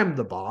 I'm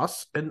the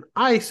boss, and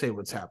I say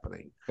what's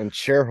happening. And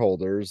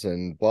shareholders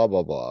and blah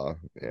blah blah.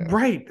 Yeah.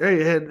 Right,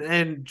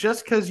 and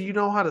just because you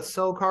know how to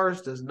sell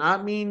cars does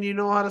not mean you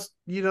know how to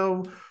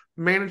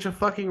manage a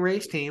fucking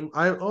race team.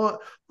 I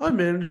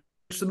manage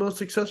the most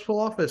successful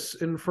office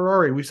in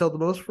Ferrari. We sell the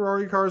most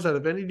Ferrari cars out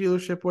of any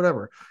dealership,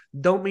 whatever.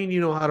 Don't mean you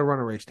know how to run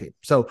a race team.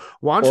 So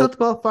watch out the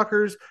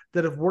motherfuckers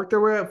that have worked their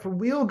way up from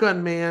wheel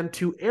gun man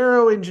to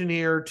aero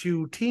engineer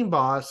to team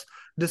boss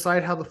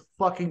decide how the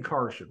fucking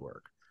car should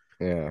work.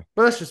 Yeah.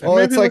 But that's just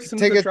it's like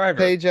take a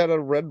page out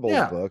of Red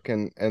Bull's book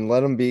and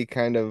let them be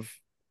kind of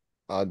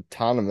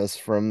autonomous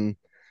from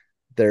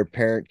their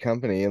parent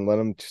company and let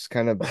them just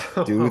kind of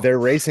do their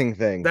racing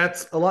thing.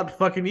 That's a lot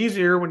fucking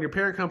easier when your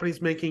parent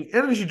company's making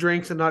energy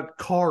drinks and not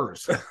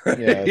cars.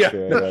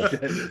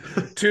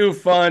 To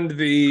fund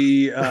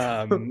the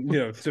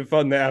to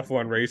fund the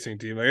F1 racing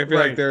team. Like I feel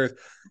like there's,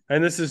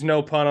 and this is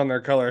no pun on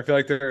their color, I feel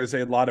like there is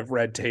a lot of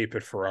red tape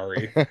at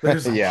Ferrari.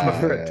 There's a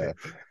lot of red tape.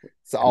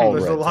 It's all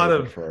there's red a lot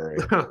tape of Ferrari.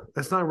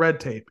 It's not red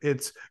tape.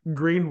 It's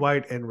green,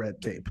 white, and red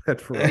tape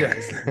at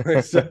Ferrari.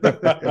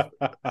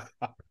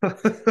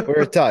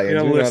 We're Italian. You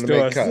don't listen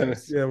to us.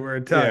 Yeah, we're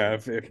Italian.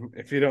 Yeah,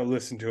 if you don't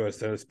listen to us,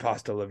 then it's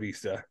pasta la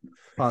vista.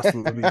 Pasta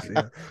la vista.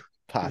 Yeah.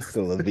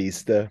 Pasta la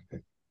vista.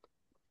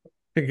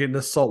 You're getting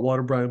a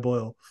saltwater Brian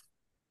Boyle.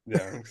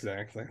 Yeah,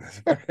 exactly.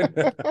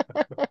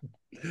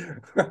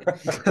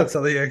 That's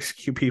how they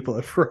execute people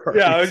at Ferrari.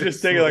 Yeah, I was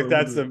just thinking like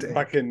that's the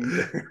fucking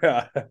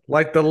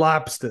like the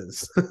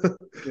lobsters.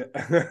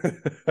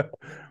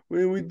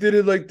 we did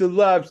it like the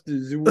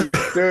lobsters. You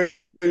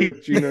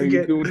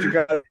do what you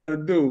gotta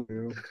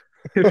do.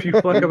 If you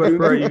fuck up a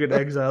Ferrari, you get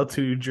exiled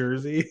to New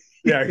Jersey.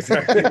 Yeah,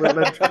 exactly. But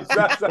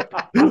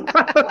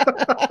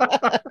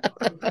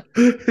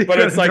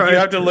it's like you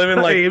have to live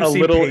in like a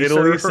Little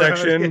Italy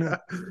section. Yeah.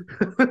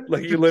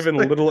 Like you live in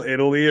Little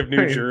Italy of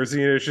New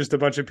Jersey, and it's just a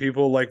bunch of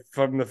people like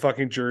from the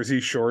fucking Jersey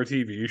Shore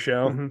TV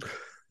show. Mm-hmm.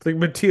 Like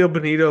Matteo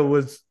Benito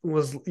was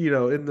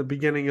in the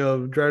beginning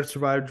of Drive to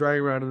Survive,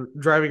 driving around in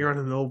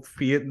an old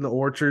Fiat in the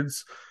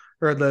orchards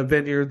or the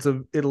vineyards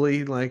of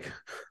Italy, like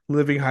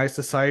living high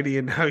society,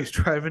 and now he's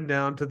driving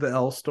down to the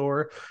L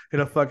store in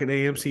a fucking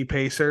AMC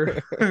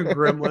Pacer,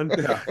 Gremlin,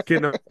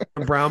 getting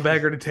a brown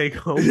bagger to take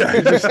home. Yeah,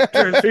 he just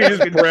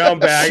brown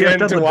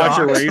bagging to watch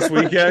a race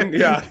weekend.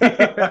 Yeah.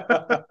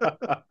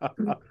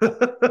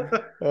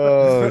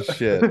 Oh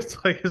shit! It's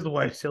like his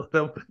wife's yelling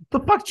at him, "The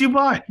fuck did you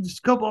buy? Just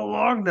a couple of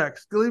long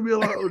necks. Leave me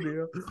alone, you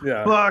know?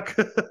 Yeah. Fuck."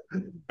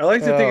 I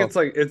like to think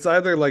it's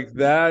either like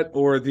that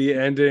or the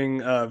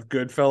ending of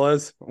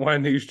Goodfellas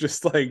when he's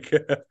just like,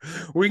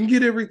 "We can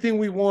get everything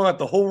we want.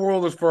 The whole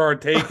world is for our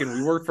taking.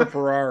 We work for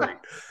Ferrari,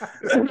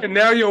 and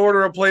now you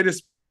order a plate of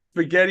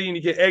spaghetti and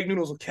you get egg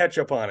noodles with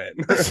ketchup on it."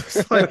 It's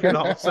just like an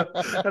awesome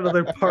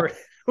another part.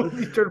 When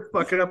he started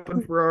fucking up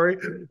in Ferrari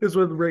is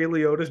when Ray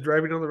Liotta's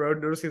driving down the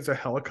road, noticing there's a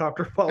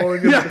helicopter following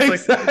him. Yeah,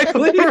 it's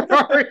exactly. Like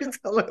Ferrari's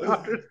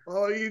helicopter's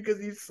following you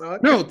because you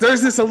suck. No,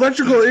 there's this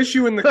electrical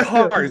issue in the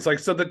car. It's like,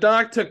 so the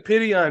doc took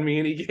pity on me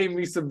and he gave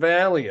me some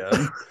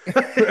Valium.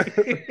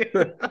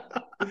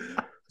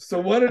 So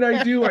what did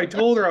I do? I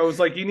told her, I was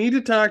like, you need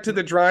to talk to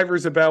the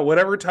drivers about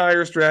whatever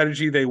tire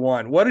strategy they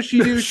want. What does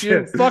she do? She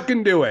didn't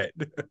fucking do it.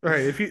 Right.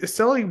 If you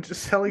selling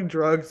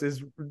drugs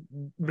is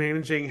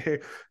managing,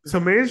 so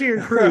managing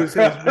a cruise is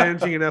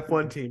managing an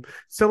F1 team.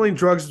 Selling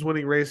drugs is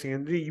winning racing,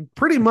 and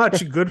pretty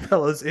much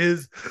Goodfellas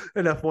is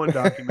an F1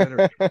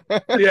 documentary.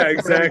 Yeah,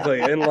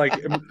 exactly. And like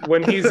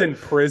when he's in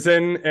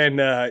prison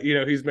and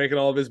he's making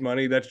all of his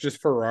money, that's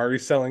just Ferrari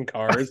selling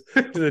cars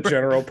to the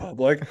general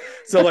public.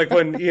 So like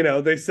when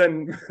they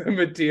send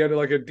Mattia to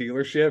like a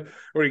dealership,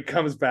 when he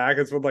comes back,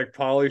 it's when like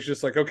Polly's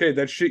just like, okay,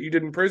 that shit you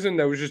did in prison,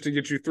 that was just to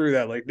get you through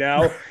that. Like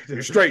now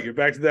you're straight, you're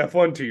back to the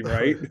F1 team,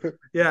 right?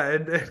 Yeah,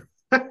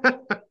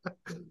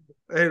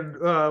 and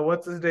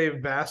what's his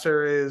name?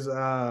 Vassar is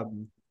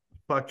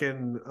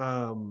fucking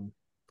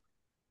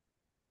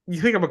you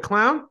think I'm a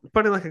clown?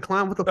 Funny like a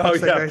clown? What the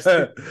fuck's that guy's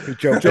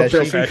Joe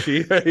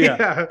Pesci.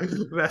 Yeah.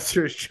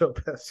 Vassar is Joe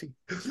Pesci.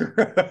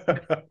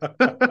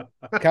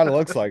 Kind of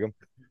looks like him.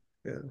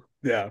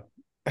 Yeah.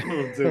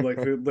 So like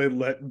they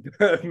let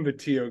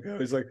Matteo go.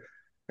 He's like,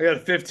 I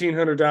got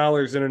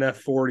 $1,500 in an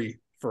F40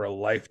 for a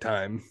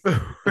lifetime.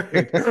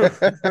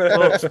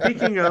 Well,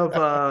 speaking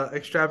of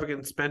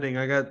extravagant spending,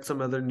 I got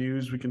some other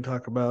news we can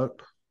talk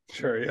about.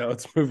 Sure, yeah.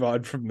 Let's move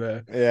on from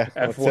the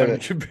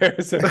F1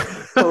 comparison.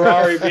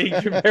 Ferrari being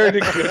compared to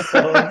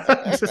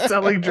Goodfellas. Just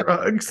selling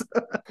drugs.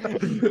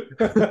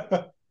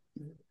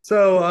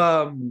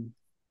 So,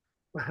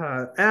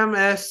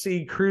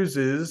 MSC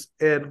Cruises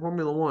and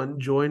Formula One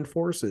joined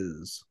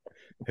forces.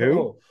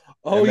 Who?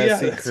 Oh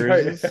MSC yeah,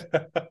 Cruises.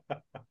 right.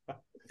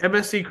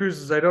 MSC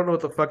Cruises. I don't know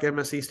what the fuck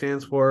MSC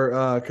stands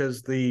for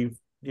because the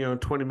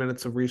 20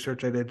 minutes of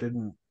research I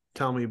didn't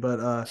tell me.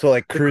 But so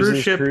like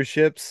cruise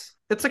ships.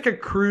 It's like a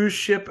cruise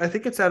ship. I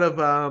think it's out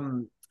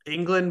of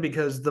England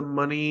because the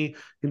money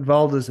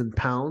involved is in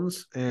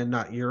pounds and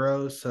not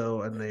euros.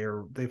 So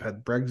they've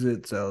had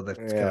Brexit, so that's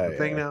kind of a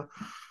thing now.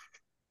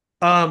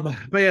 But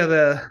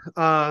yeah,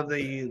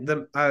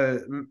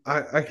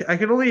 I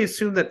can only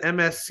assume that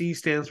MSC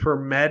stands for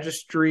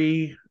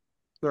Majesty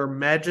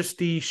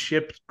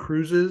Ship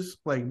Cruises,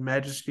 like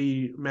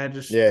Majesty.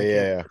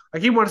 Yeah. I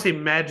keep wanting to say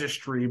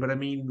Magistry, but I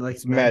mean like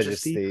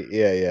Majesty.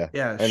 Yeah.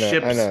 Yeah, I know,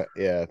 ships. I know.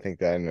 Yeah, I think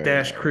that I know.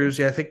 Dash cruise.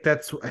 Yeah, I think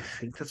that's what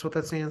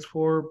that stands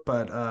for.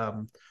 But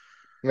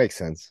makes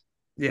sense.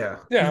 Yeah.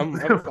 I'm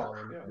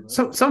following. Yeah,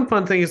 some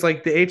fun thing is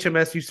like the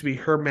HMS used to be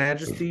Her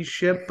Majesty's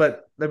ship,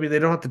 but I mean they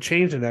don't have to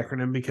change an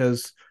acronym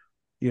because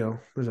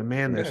there's a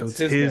man there, so it's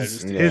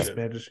his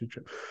Majesty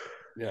ship.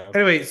 Yeah.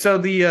 Anyway, so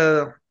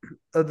the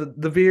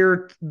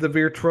Virtuosa,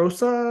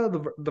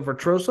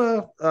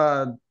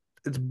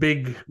 it's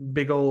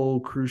big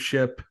old cruise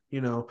ship,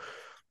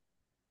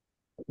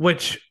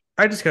 which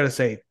I just gotta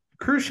say,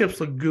 cruise ships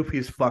look goofy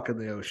as fuck in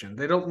the ocean.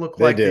 They don't look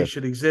like they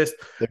should exist.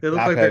 They look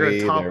like they're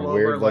gonna topple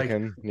over.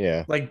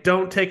 Like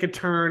don't take a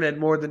turn at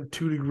more than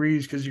 2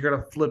 degrees because you're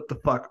gonna flip the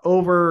fuck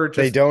over.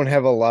 They don't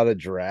have a lot of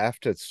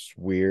draft. It's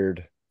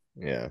weird.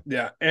 Yeah.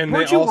 Yeah, and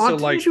didn't you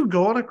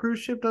go on a cruise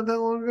ship not that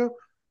long ago?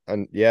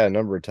 Yeah, a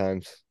number of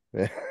times.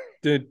 Yeah.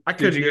 Did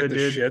you get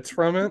the shits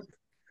from it?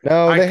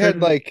 No, they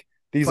had like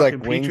these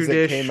like wings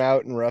that came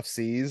out in rough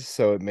seas,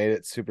 so it made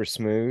it super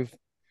smooth.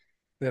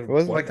 It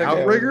wasn't like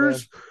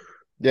outriggers.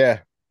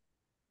 Yeah.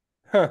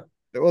 Huh.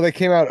 Well, they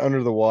came out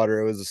under the water.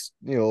 It was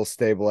little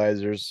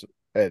stabilizers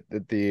at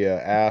the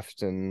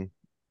aft and.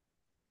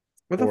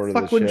 What the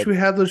fuck wouldn't you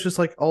have those just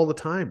like all the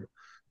time?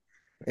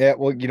 Yeah,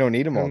 well, you don't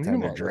need them all the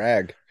time to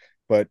drag,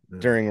 but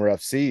during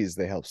rough seas,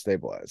 they help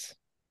stabilize.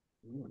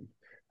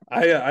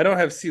 I don't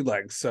have sea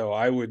legs, so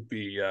I would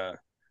be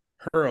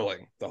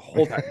hurling the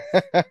whole time.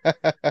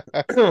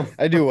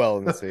 I do well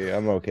in the sea.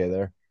 I'm okay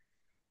there.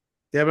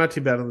 Yeah, I'm not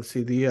too bad on the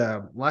sea.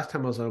 The last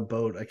time I was on a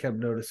boat, I kept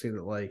noticing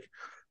that like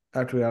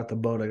after we got off the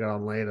boat, I got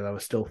on land and I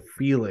was still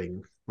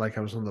feeling like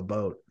I was on the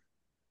boat.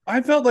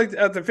 I felt like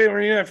at the family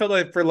reunion, I felt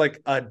like for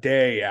like a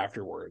day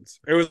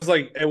afterwards. It was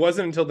like it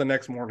wasn't until the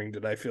next morning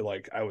did I feel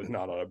like I was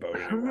not on a boat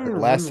anymore.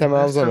 Last time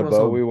I was on a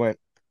boat,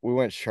 we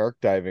went shark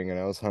diving and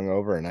I was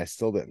hungover and I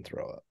still didn't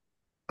throw up.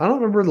 I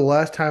don't remember the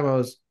last time I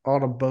was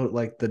on a boat,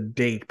 like the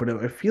date, but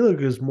I feel like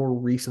it was more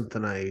recent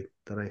than I'm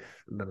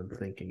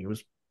thinking. It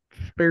was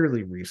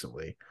fairly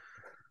recently.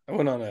 I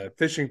went on a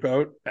fishing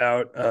boat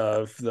out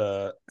of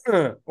the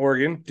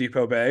Oregon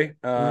Depot Bay,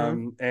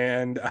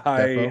 and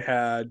I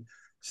had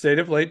stayed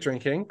up late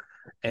drinking.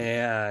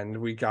 And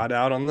we got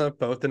out on the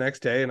boat the next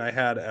day, and I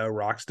had a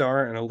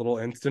Rockstar and a little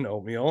instant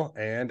oatmeal,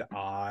 and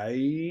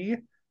I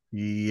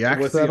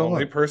was the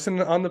only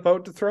person on the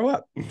boat to throw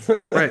up.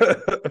 Right.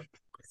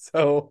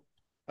 So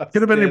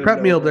could have been your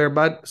prep meal there,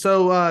 bud.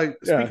 So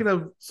speaking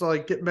of, so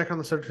like getting back on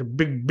the subject of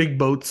big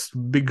boats,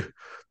 the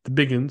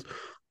biggins.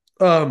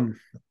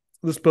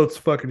 This boat's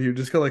fucking huge.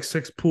 It's got like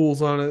 6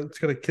 pools on it. It's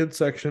got a kid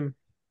section.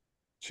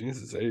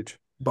 Jesus H.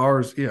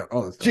 Bars, yeah,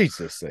 all that stuff.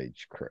 Jesus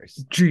H.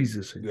 Christ.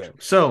 Jesus H. Yeah.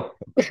 So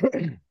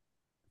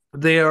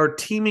they are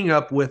teaming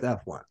up with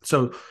F1.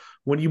 So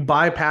when you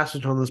buy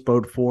passage on this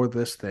boat for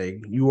this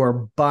thing, you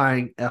are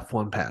buying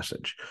F1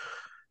 passage.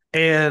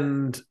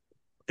 And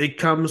it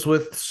comes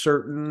with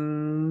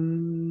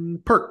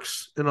certain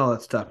perks and all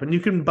that stuff. And you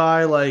can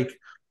buy like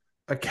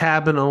a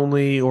cabin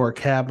only or a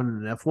cabin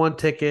and an F1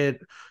 ticket.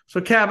 So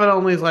cabin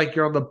only is like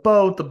you're on the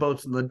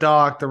boat's in the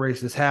dock, the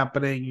race is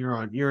happening,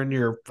 you're in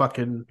your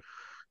fucking,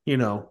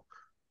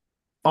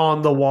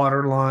 on the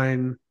water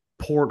line,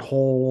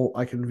 porthole.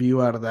 I can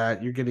view out of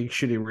that. You're getting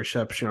shitty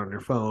reception on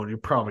your phone. You're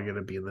probably going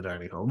to be in the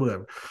dining hall,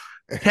 whatever.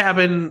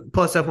 Cabin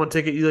plus F1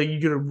 ticket, you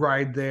get a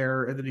ride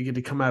there, and then you get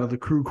to come out of the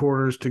crew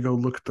quarters to go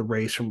look at the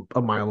race from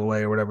a mile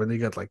away or whatever. And you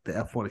got like the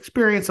F1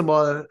 experience and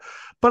all that.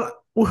 But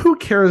who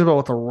cares about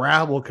what the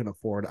rabble can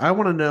afford? I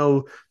want to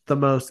know the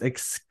most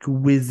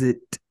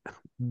exquisite,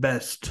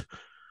 best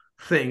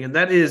thing, and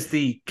that is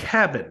the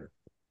cabin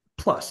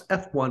plus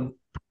F1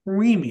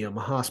 premium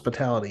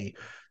hospitality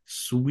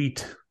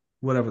suite,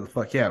 whatever the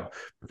fuck. Yeah,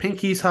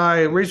 pinkies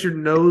high, raise your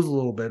nose a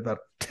little bit, about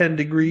 10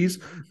 degrees.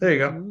 There you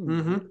go.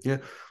 Mm-hmm. Yeah.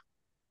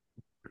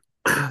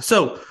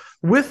 So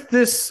with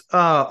this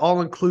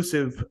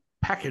all-inclusive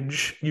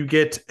package, you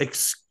get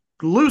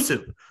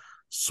exclusive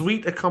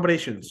suite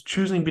accommodations,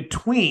 choosing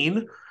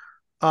between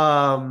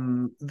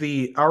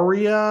the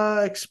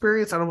Aria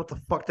experience, I don't know what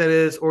the fuck that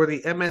is, or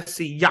the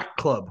MSC Yacht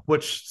Club,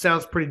 which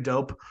sounds pretty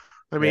dope.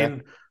 I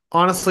mean,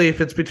 honestly, if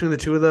it's between the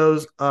two of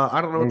those,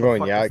 I don't know what the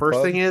fuck the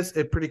first thing is.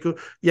 It's pretty cool.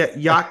 Yeah,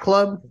 Yacht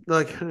Club,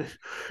 like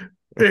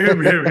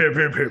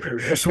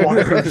just walk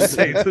around the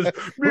seats.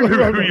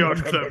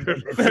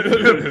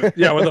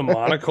 Yeah, with a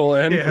monocle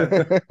in.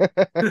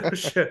 Yeah.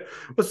 Shit.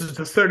 What's this?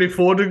 A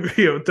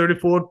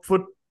 34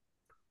 foot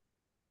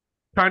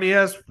tiny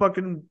ass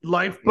fucking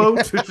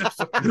lifeboat.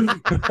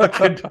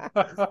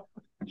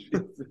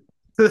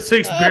 This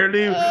thing's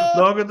barely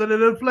longer than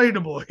an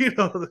inflatable. This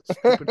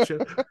stupid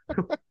shit.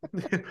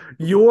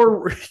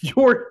 Your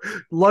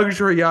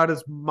luxury yacht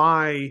is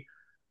my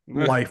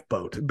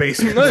lifeboat,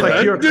 basically. It's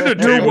like your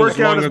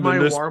workout is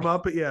my warm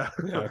up. Yeah.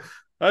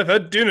 I've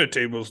had dinner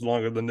tables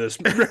longer than this.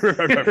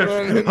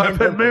 I've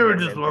had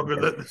marriages longer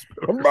than this.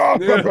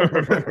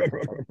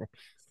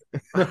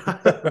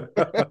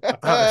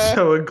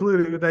 So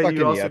including that, fucking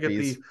you also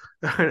yuppies.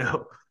 Get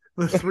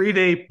the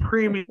 3-day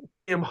premium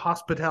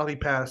hospitality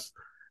pass,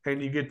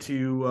 and you get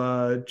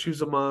to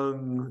choose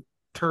among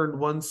Turn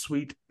 1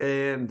 Suite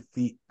and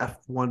the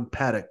F1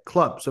 Paddock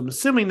Club. So I'm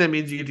assuming that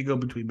means you get to go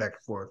between back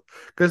and forth,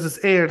 because it's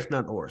and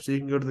not or. So you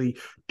can go to the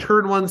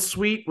Turn 1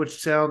 Suite, which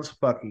sounds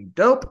fucking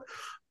dope,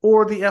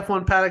 or the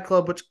F1 Paddock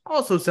Club, which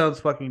also sounds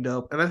fucking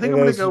dope. And I think I'm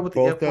going to go with the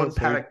F1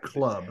 Paddock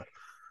Club.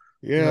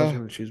 Yeah,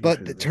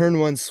 but the Turn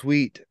 1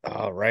 Suite,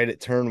 right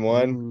at Turn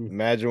 1.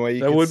 Imagine what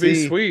you could see. That would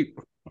be sweet.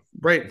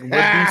 Right, would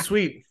be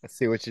sweet. Let's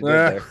see what you did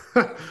there.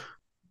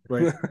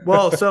 Right.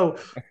 Well, so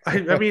I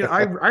mean,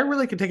 I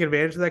really can take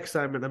advantage of that because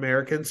I'm an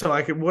American. So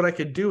what I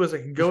could do is I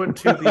can go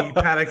into the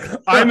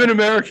Paddock. I'm an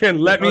American.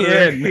 Let me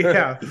in.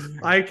 Yeah,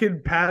 I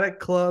can Paddock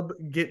Club,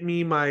 get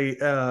me my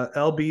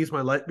LBs,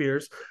 my light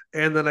beers,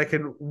 and then I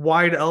can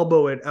wide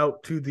elbow it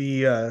out to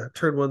the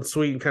Turn 1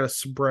 Suite and kind of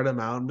spread them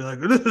out and be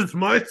like, "This is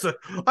my son.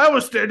 I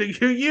was standing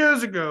here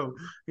years ago,"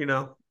 and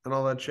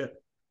all that shit.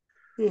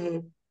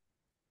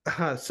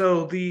 Mm-hmm.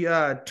 So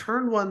the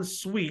Turn 1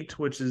 Suite,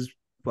 which is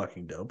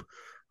fucking dope,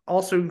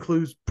 also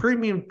includes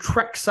premium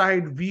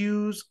trackside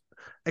views,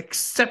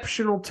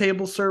 exceptional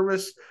table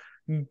service,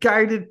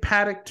 guided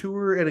paddock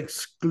tour, and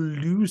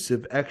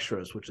exclusive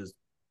extras, which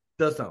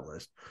does not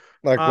list.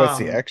 Like, what's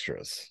the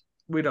extras?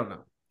 We don't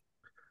know.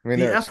 I mean,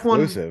 they're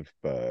exclusive,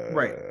 but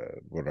right.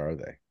 What are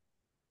they?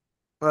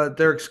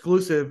 They're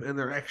exclusive and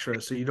they're extra,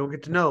 so you don't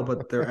get to know,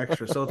 but they're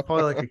extra. So it's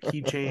probably like a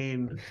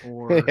keychain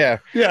or yeah.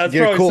 It's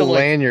get a cool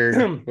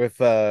lanyard with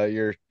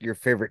your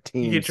favorite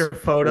team. You get your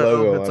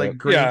photo. It's like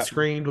green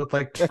screened with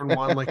like Turn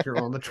 1, like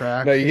you're on the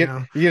track. No, you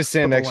get to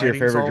stand next to your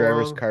favorite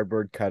driver's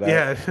cardboard cutout.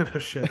 Yeah, no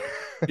shit.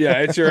 Yeah,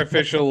 it's your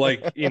official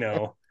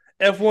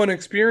F1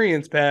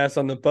 experience pass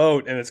on the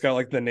boat, and it's got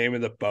like the name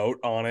of the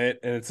boat on it,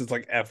 and it's just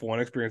like F1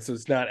 experience, so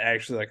it's not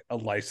actually like a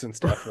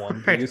licensed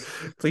F1 piece.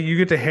 So you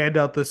get to hand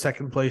out the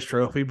second place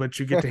trophy, but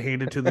you get to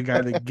hand it to the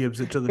guy that gives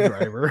it to the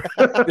driver.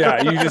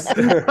 Yeah, you just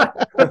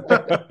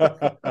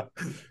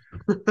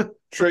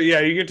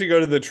you get to go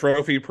to the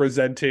trophy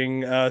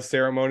presenting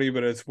ceremony,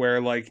 but it's where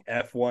like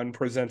F1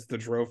 presents the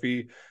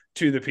trophy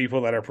to the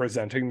people that are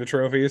presenting the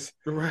trophies.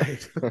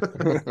 Right.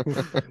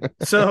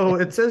 So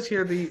it says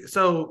here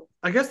so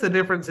I guess the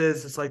difference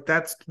is it's like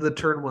that's the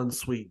Turn 1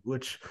 Suite,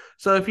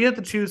 so if you have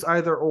to choose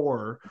either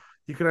or,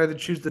 You can either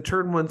choose the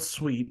Turn 1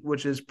 Suite,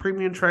 which is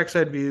premium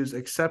trackside views,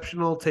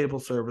 exceptional table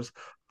service,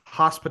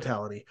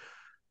 hospitality,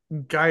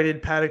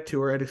 guided paddock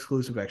tour, and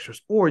exclusive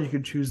extras. Or you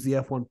can choose the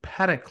F1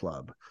 Paddock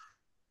Club.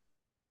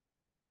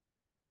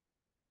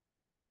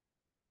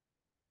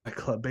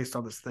 Based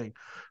on this thing,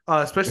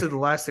 especially the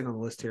last thing on the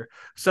list here.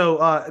 So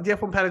the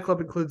F1 Paddock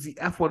Club includes the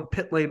F1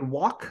 Pit Lane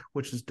Walk,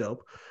 which is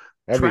dope.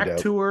 Track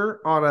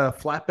tour on a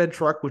flatbed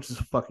truck, which is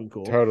fucking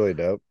cool. Totally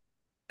dope.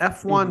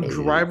 F1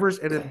 drivers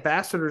and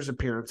ambassadors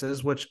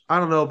appearances, which I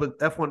don't know, but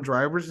F1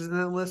 drivers is in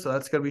that list, so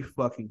that's gonna be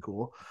fucking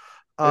cool.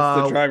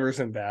 It's the drivers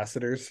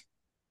ambassadors.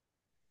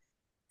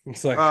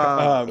 It's like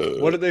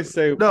what did they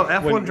say? No,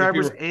 F1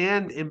 drivers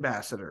and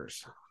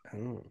ambassadors.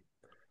 Oh.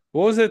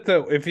 What was it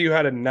that if you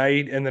had a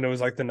knight and then it was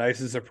like the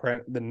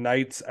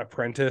knight's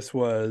apprentice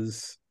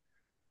was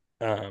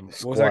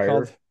what was that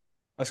called?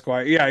 A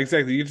squire. Yeah,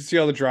 exactly. You just see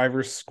all the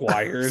drivers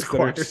squires that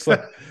are just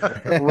like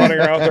running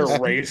around with their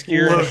race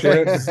gear and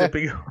shit.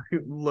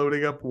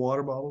 Loading up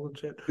water bottles and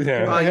shit.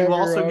 Yeah. You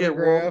also get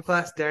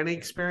world-class dining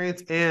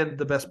experience and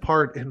the best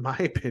part, in my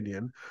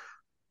opinion,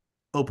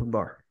 open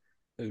bar.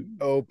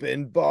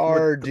 Open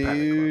bar,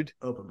 dude.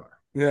 Open bar.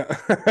 Yeah.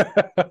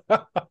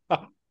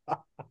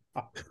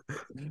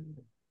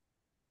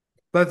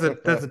 That's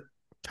a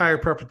Tire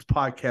Preference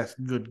Podcast.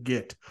 Good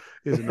get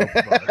is an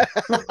open bar.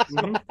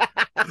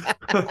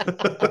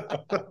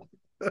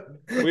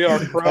 We are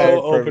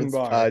pro open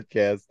bar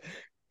podcast.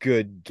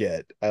 Good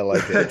get. I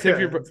like it. tip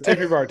your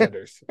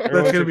bartenders.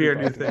 That's gonna be our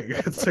new thing.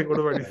 It's like one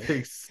of our new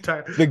things.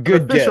 The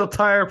good get. Official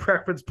Tire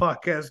Preference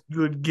Podcast.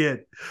 Good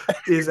get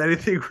is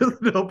anything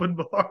with an open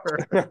bar.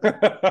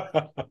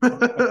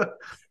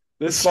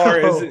 This bar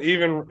isn't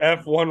even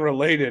F1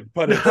 related,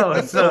 but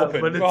it's not.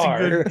 But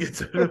bar. It's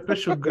an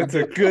official good. It's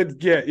a good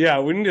get. Yeah,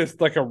 we need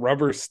just like a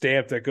rubber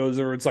stamp that goes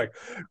over. It's like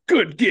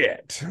good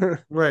get.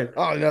 Right.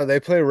 Oh no,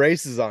 they play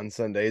races on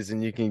Sundays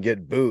and you can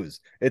get booze.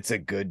 It's a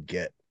good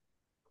get.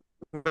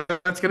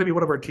 That's going to be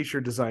one of our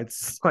t-shirt designs.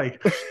 It's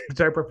like the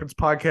Tire Preference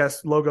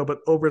Podcast logo, but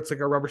over it's like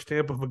a rubber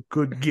stamp of a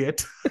good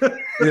get.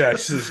 Yeah,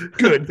 it's just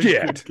good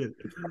get.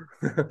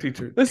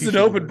 This is an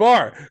open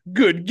bar.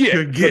 Good get.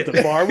 Good get. But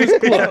the bar was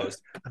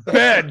closed.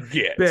 Bad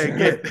get. Bad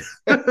get.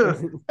 But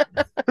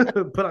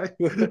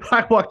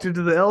I walked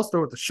into the L store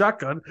with a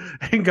shotgun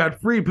and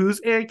got free booze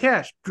and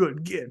cash.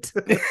 Good get.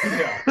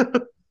 Yeah.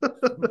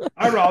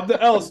 I robbed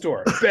the L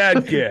store.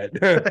 Bad get.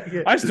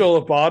 I stole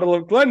a bottle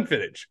of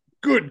Glenfiddich.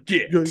 Good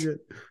get.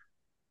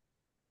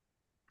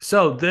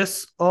 So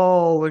this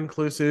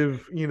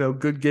all-inclusive,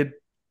 good get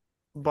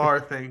bar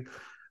thing,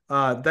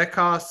 that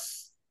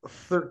costs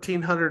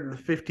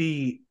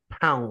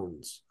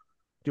 £1,350.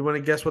 Do you want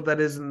to guess what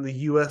that is in the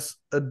U.S.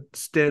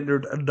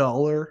 standard a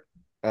dollar?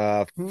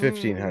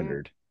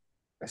 $1,500.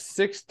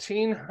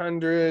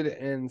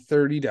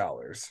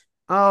 $1,630.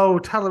 Oh,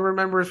 Tyler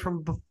remembers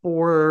from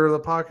before the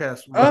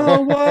podcast.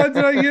 Oh, what?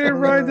 Did I get it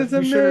right? That's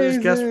amazing. You should have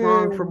just guessed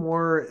wrong for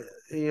more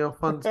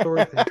fun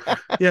story thing.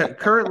 Yeah,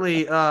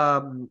 currently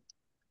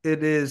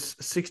it is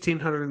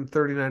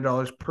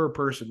 $1,639 per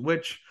person,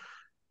 which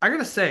I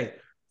gotta say,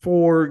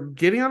 for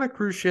getting on a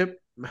cruise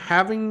ship,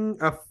 having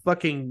a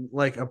fucking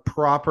like a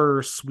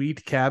proper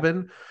suite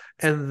cabin,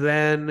 and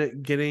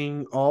then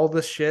getting all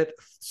the shit,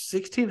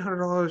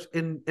 $1,600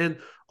 and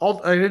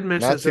all. I didn't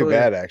mention not this too earlier.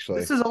 Bad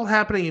actually. This is all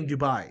happening in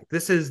Dubai.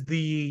 This is the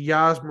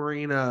Yas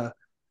Marina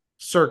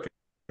circuit.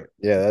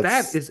 Yeah,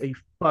 that is a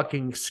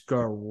fucking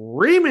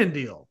screaming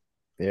deal.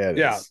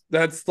 Yeah,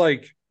 that's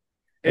like,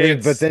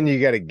 but then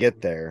you got to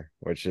get there,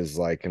 which is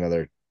like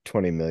another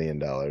 $20 million.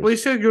 Well, you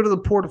should go to the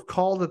port of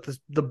call that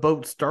the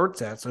boat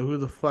starts at. So who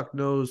the fuck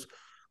knows?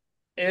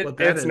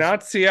 It's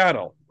not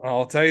Seattle.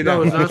 I'll tell you that.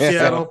 No, it's not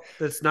Seattle.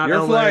 It's not. You're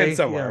LA. flying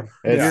somewhere.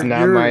 Yeah. It's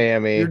not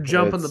Miami. You're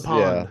jumping the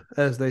pond,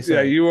 as they say.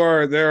 Yeah, you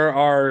are. There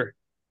are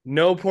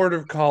no port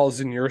of calls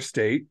in your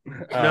state.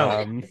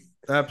 No,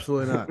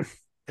 absolutely not.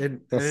 In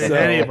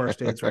any of our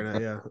states right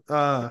now.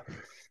 Yeah.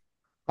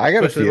 I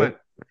got a few.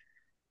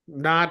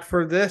 Not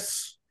for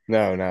this.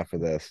 No, not for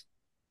this.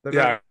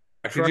 Yeah.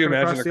 Could you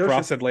imagine a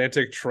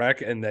cross-Atlantic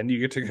trek and then you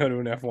get to go to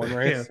an F1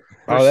 race? Yeah.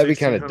 Oh, that'd be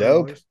kind of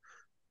dope.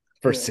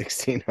 For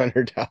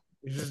 $1,600.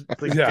 Just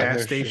like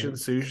gas station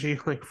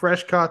sushi, like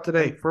fresh caught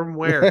today. From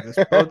where? This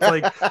boat's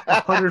like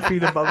 100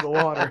 feet above the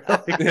water.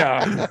 Like,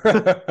 yeah.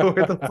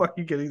 Where the fuck are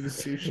you getting the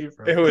sushi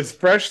from? It was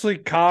freshly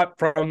caught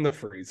from the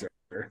freezer.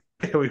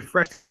 Yeah, we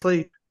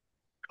freshly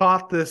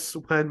caught this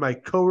when my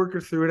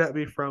coworker threw it at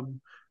me from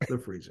the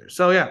freezer.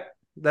 So yeah,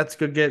 that's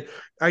good get.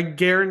 I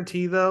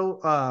guarantee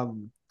though,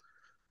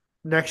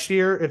 next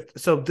year, if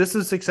this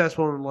is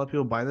successful and a lot of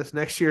people buy this,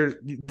 next year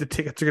the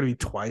tickets are going to be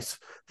twice,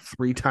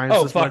 3 times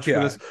as much for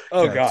this.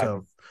 Oh god.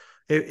 So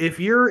if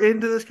you're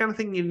into this kind of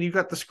thing and you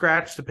got the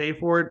scratch to pay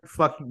for it,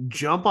 fucking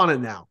jump on it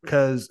now,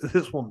 because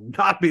this will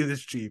not be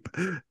this cheap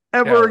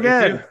ever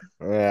again.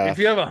 If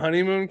you have a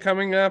honeymoon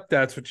coming up,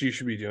 that's what you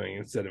should be doing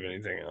instead of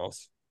anything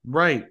else.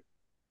 Right.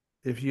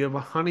 If you have a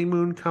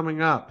honeymoon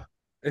coming up.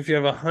 If you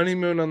have a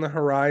honeymoon on the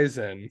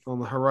horizon.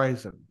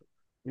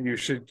 You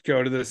should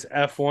go to this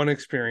F1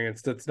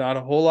 experience that's not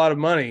a whole lot of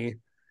money,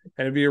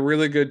 and it'd be a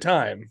really good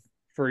time.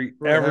 for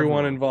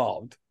everyone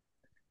involved.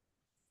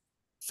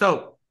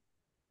 So,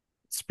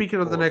 speaking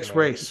of the next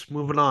race,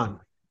 moving on.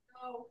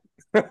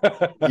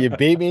 You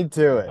beat me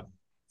to it.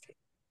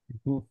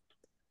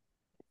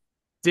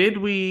 Did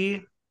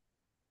we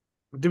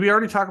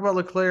already talk about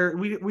Leclerc?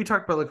 We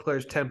talked about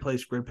Leclerc's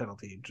 10-place grid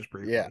penalty just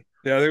briefly. Yeah.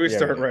 I think we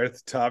started right at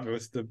the top. It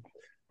was the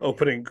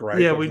opening gripe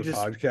of the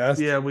podcast.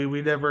 Yeah,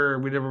 we never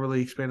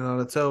really expanded on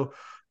it. So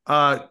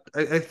I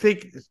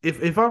think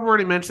if I've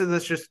already mentioned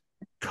this, just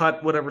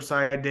cut whatever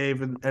side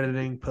Dave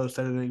and post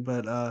editing,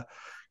 but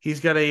he's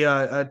got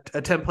a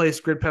 10-place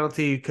grid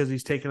penalty because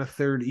he's taken a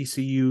third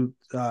ECU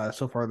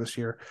so far this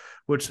year,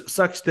 which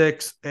sucks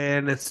dicks,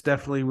 and it's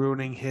definitely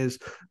ruining his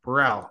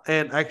morale.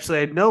 And actually,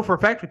 I know for a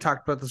fact we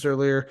talked about this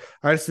earlier.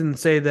 I just didn't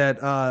say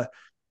that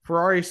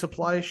Ferrari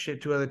supplies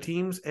shit to other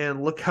teams,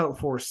 and look out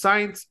for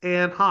Sainz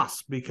and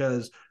Haas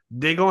because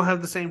they're going to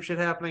have the same shit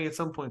happening at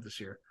some point this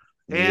year.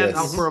 And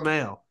Alfa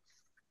Romeo.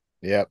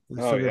 Yep.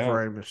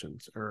 Ferrari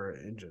emissions or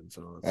engines.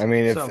 I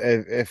mean,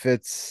 if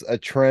it's a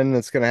trend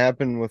that's going to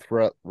happen with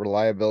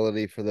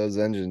reliability for those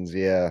engines,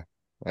 yeah,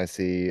 I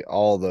see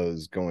all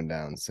those going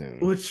down soon.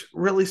 Which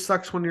really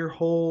sucks when your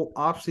whole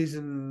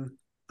off-season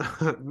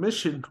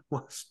mission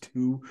was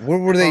to what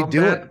were they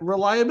doing?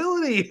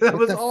 Reliability. That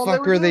was all the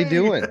fuck were they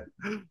doing?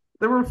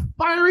 They were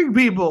firing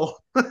people.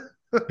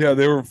 Yeah,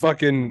 they were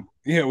fucking.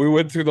 Yeah, we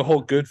went through the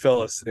whole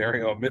Goodfellas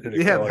scenario a minute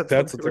ago. Yeah, like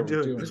that's what they were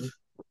doing.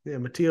 Yeah,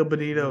 Matteo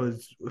Benito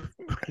is.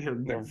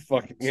 They're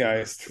fucking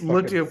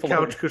lithium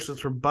couch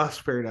cushions for bus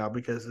fare now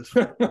because this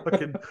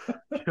fucking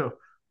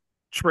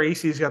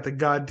Tracy's got the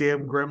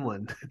goddamn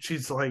gremlin.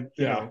 She's like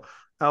you know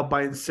out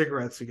buying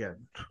cigarettes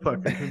again.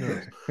 Fucking who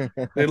knows?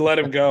 They let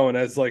him go, and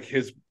as like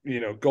his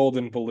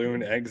golden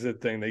balloon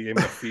exit thing, they gave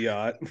him a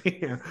Fiat.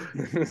 Yeah,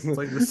 it's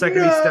like the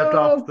second he stepped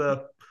off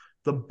the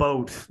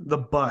boat, the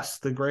bus,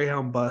 the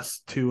Greyhound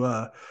bus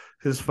to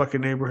his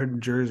fucking neighborhood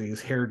in Jersey,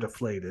 his hair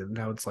deflated, and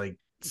now it's like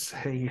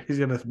he's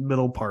got a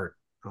middle part,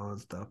 all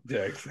that stuff. Yeah,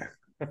 exactly.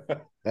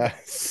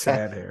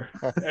 Sad hair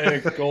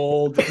and a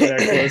gold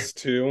necklace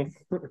too.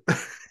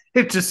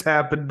 It just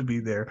happened to be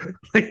there.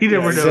 Like he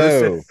never noticed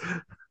it. It's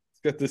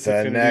got this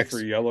affinity for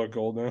yellow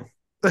gold now.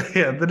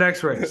 Yeah, the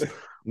next race.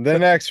 The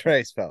next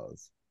race,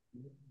 fellas.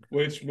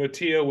 Which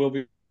Mattia will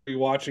be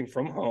watching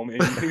from home in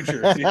New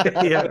Jersey.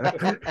 Yeah,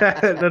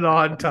 at an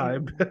odd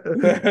time.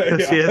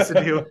 She has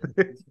to deal with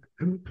it.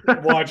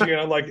 Watching it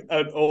on like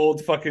an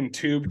old fucking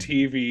tube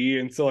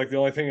TV, and so like the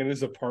only thing in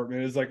his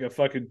apartment is like a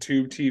fucking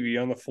tube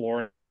TV on the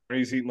floor. And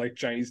he's eating like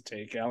Chinese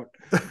takeout,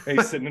 and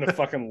he's sitting in a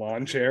fucking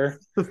lawn chair.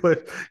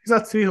 But he's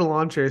not sitting in a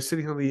lawn chair; he's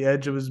sitting on the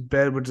edge of his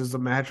bed, which is a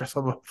mattress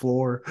on the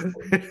floor.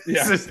 It's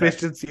an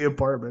efficiency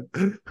apartment.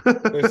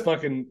 There's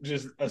fucking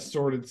just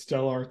assorted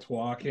Stella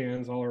Artois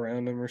cans all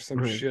around him or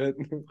some shit.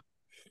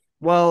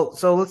 Well,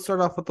 so let's start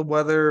off with the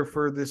weather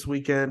for this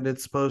weekend.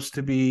 It's supposed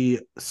to be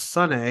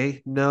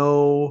sunny,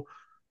 no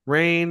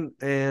rain,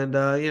 and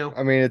I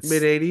mean, it's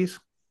mid-80s.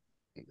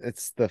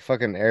 It's the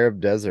fucking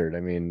Arab desert. I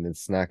mean,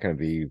 it's not going to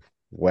be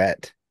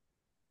wet.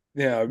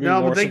 Yeah,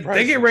 but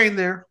they get rain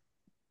there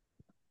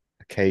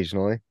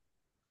occasionally.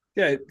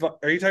 Yeah,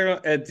 are you talking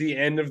about at the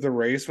end of the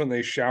race when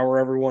they shower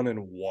everyone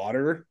in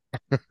water?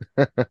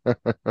 No,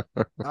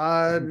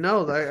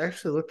 I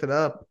actually looked it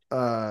up.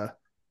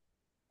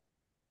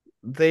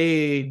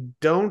 They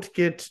don't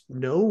get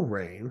no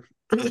rain.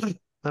 I don't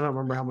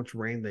remember how much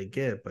rain they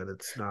get, but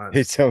it's not.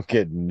 They don't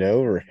get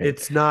no rain.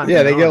 It's not.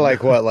 Yeah, they get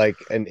like what, like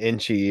an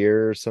inch a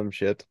year or some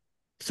shit.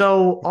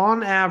 So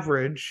on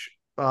average,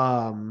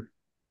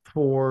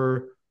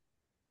 for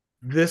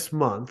this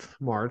month,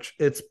 March,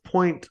 it's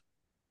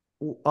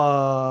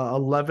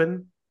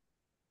 11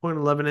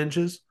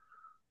 inches.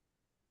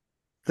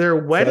 Their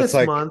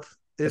wettest month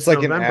is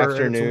November.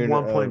 It's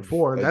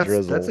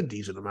 1.4. That's a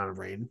decent amount of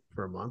rain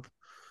for a month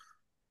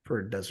for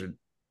a desert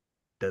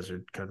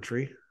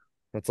country.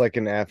 That's like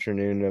an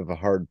afternoon of a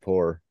hard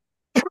pour.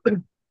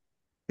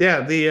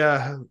 Yeah,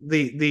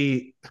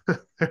 the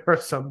there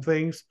are some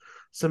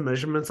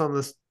measurements on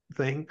this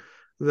thing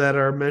that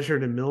are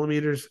measured in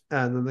millimeters,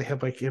 and then they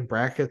have like in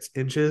brackets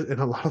inches, and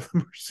a lot of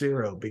them are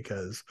 0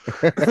 because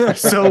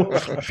there's so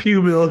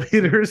few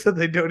millimeters that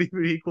they don't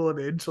even equal an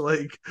inch.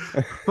 Like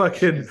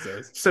fucking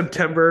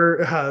September,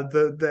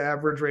 the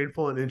average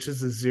rainfall in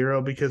inches is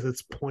 0 because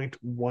it's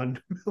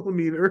 0.1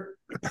 millimeter.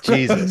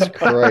 Jesus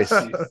Christ.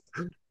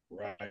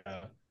 Right.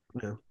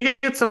 Yeah. You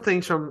get some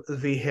things from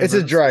the heavens.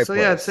 It's a dry place. So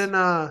yeah,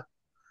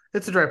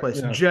 it's a dry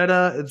place. Yeah.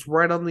 Jeddah, it's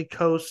right on the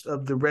coast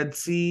of the Red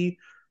Sea,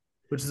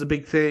 which is a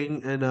big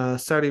thing, and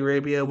Saudi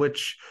Arabia,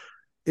 which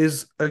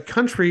is a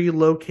country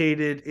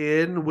located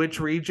in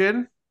which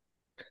region?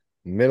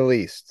 Middle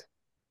East.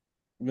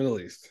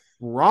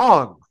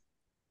 Wrong.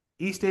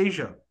 East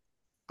Asia.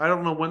 I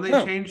don't know when they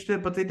changed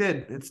it, but they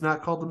did. It's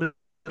not called the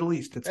Middle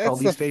East. It's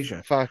called East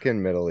Asia. Fucking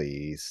Middle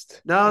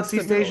East. No, it's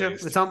East Asia.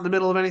 It's not in the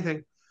middle of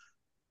anything.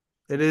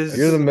 It is.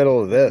 You're the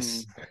middle of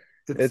this.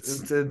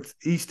 It's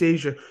East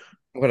Asia.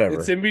 Whatever.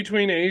 It's in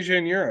between Asia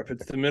and Europe.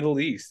 It's the Middle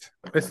East.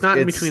 It's not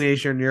in between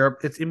Asia and Europe.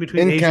 It's in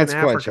between Asia and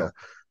Africa.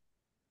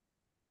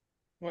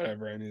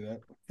 Whatever, I knew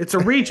that. It's a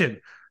region.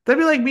 That'd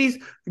be like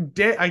me.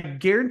 I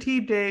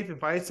guarantee, Dave,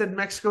 if I said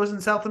Mexico's in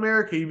South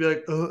America, you'd be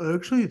like,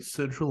 actually, it's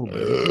Central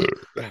America.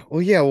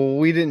 Well,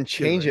 we didn't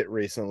change it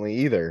recently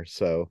either.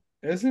 So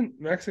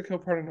isn't Mexico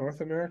part of North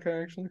America,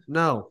 actually?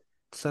 No,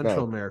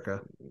 Central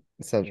America.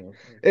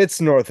 It's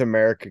North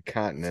America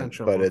continent,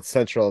 but it's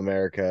Central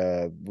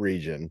America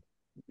region.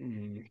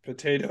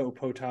 Potato.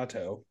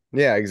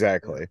 Yeah,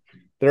 exactly.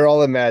 They're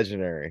all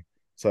imaginary.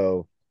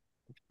 So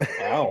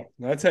wow,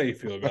 that's how you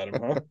feel about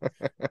him, huh?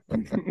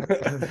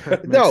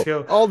 No,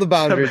 all the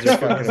boundaries are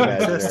fucking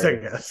imaginary.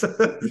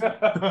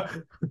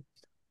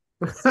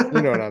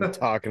 You know what I'm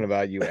talking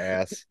about, you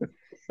ass.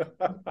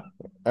 All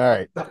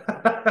right,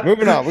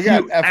 moving on. We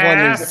got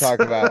F1 news to talk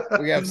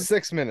about. We have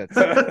 6 minutes.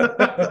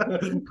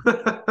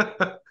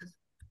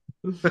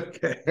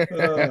 Okay.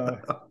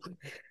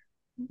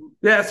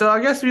 Yeah, so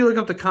I guess if you look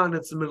up the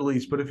continents, the Middle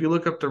East, but if you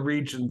look up the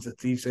regions,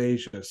 it's East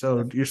Asia.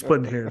 So you're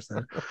splitting hairs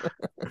there.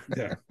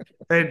 Yeah.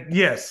 And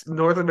yes,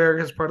 North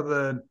America is part of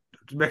the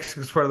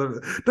Mexico's part of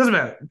the doesn't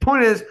matter.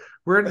 Point is,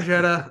 we're in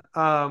Jeddah.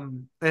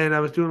 And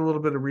I was doing a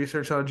little bit of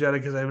research on Jeddah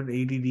because I have an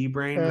ADD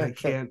brain.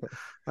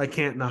 I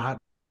can't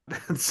not.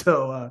 And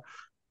so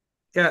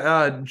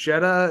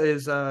Jeddah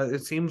is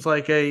it seems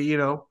like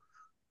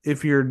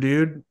if you're a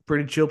dude,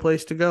 pretty chill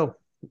place to go.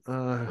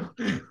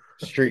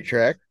 Street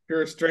track.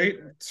 You're a straight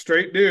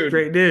dude.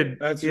 Straight dude.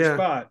 That's your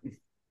spot.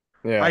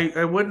 Yeah.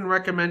 I wouldn't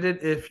recommend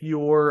it if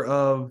you're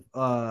of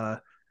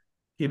like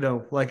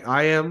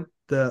I am,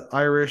 the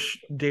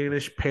Irish,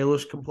 Danish,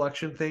 palish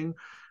complexion thing.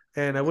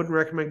 And I wouldn't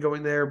recommend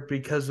going there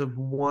because of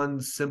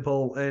one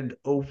simple and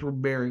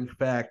overbearing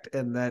fact,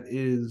 and that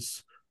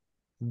is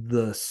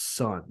the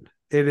sun.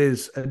 It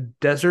is a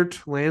desert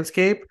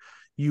landscape.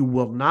 You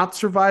will not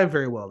survive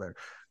very well there.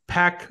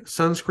 Pack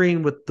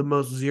sunscreen with the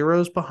most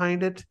zeros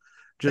behind it.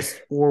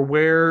 Or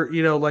wear,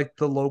 like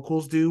the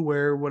locals do,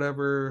 wear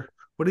whatever.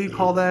 What do you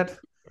call that?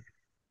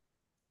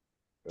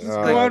 Just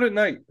go out at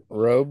night.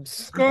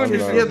 Robes.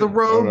 The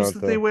robes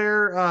that they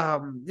wear.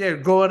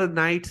 Go out at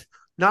night.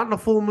 Not in a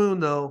full moon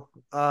though.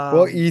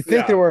 Well, you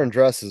think they're wearing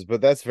dresses,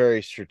 but that's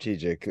very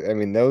strategic. I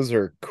mean, those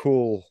are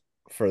cool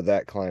for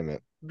that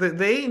climate.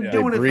 They ain't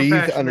doing it for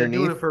fashion. Underneath. They're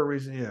doing it for a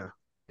reason. Yeah.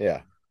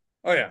 Yeah.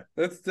 Oh yeah,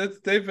 that's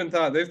they've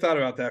thought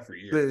about that for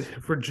years,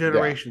 for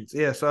generations.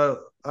 Yeah. So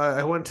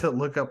I went to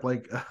look up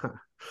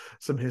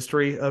some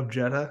history of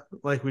Jeddah,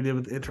 like we did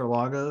with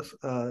Interlagos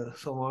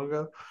so long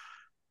ago,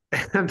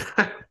 and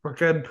I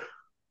forgot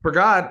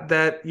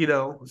that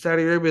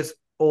Saudi Arabia is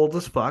old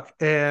as fuck,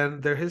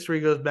 and their history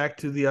goes back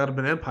to the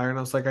Ottoman Empire, and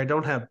I was like, I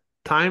don't have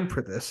time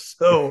for this,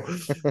 so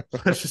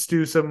let's just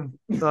do some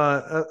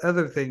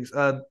other things.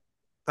 So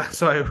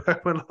I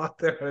went out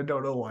there, and I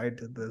don't know why I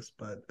did this,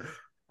 but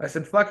I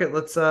said, fuck it,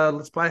 let's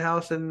buy a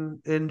house in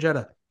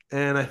Jeddah.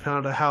 And I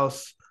found a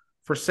house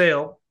for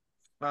sale.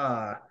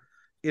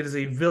 It is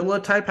a villa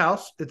type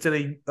house. It's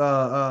in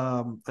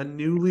a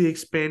newly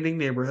expanding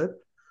neighborhood.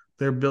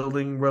 They're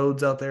building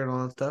roads out there and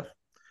all that stuff.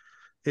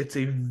 It's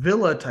a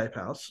villa type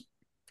house,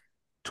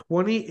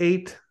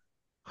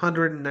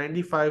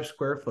 2,895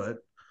 square foot.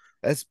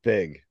 That's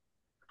big.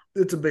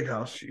 It's a big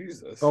house.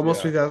 Jesus.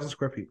 Almost 3,000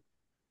 square feet.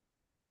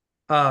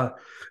 And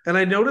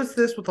I noticed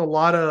this with a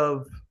lot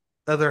of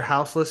other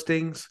house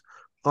listings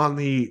on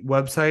the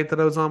website that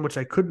I was on, which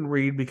I couldn't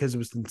read because it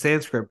was in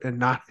Sanskrit and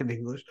not in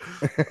English.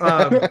 And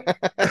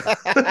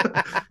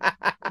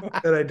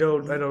I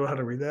don't know how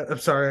to read that. I'm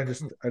sorry,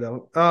 I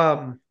don't.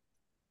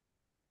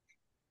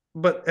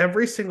 But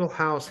every single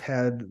house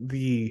had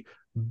the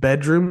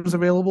bedrooms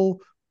available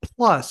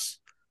plus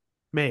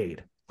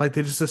maid. Like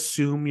they just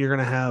assume you're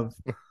gonna have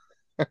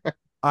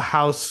a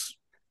house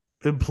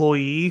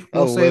employee,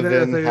 we'll say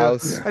that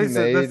house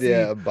maid,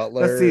 a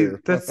butler.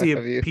 That's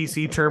the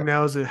PC term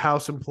now, is a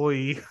house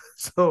employee.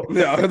 So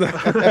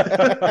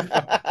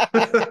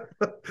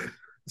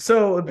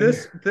so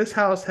this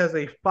house has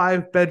a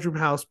 5-bedroom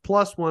house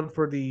plus one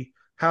for the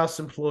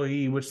house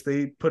employee, which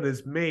they put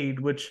as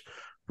maid, which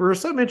for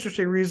some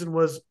interesting reason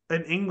was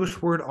an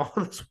English word on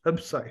this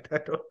website. I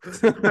don't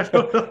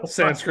know.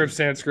 Sanskrit,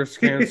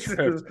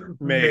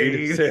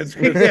 maid.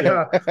 Sanskrit.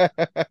 Yeah.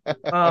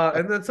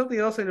 And then something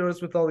else I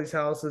noticed with all these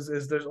houses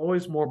is there's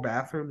always more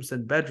bathrooms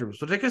than bedrooms,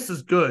 which I guess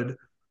is good.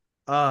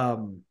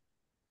 Because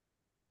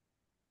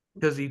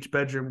each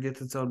bedroom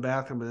gets its own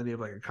bathroom, and then you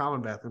have like a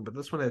common bathroom. But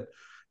this one had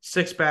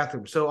 6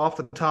 bathrooms. So off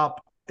the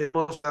top, it's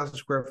almost 1,000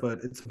 square foot.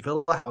 It's a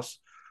villa house.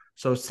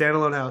 So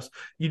standalone house.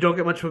 You don't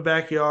get much of a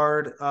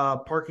backyard.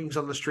 Parking's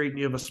on the street, and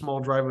you have a small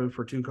driveway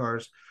for 2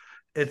 cars.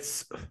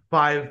 It's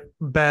 5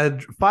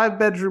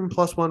 bedroom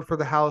plus one for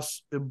the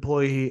house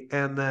employee,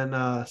 and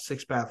then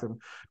 6 bathroom.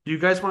 Do you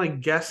guys want to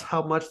guess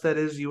how much that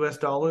is US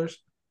dollars?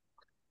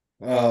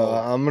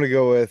 I'm gonna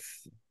go with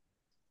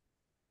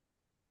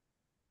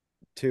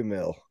 2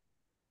 mil.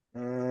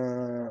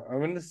 I'm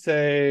gonna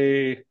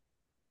say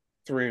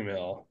 3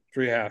 mil,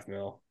 3.5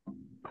 mil.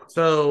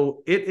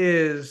 So it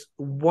is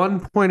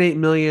 1.8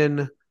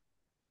 million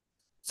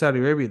Saudi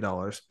Arabia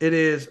dollars. It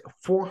is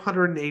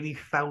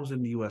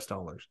 480,000 US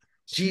dollars.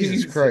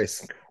 Jesus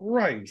Christ.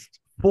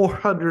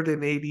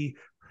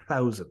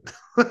 480,000.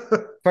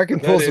 If I can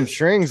pull some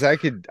strings, I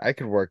could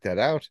work that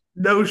out.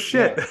 No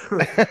shit.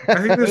 Yeah.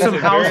 I think there's some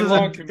houses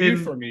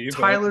in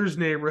Tyler's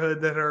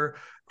neighborhood that are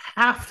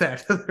half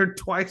that. They're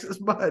twice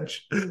as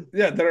much.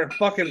 Yeah, that are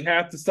fucking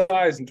half the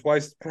size and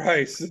twice the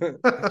price.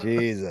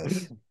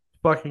 Jesus.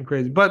 Fucking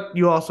crazy. But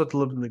you also have to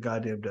live in the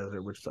goddamn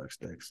desert, which sucks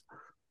dicks.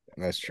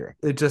 That's true.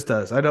 It just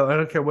does. I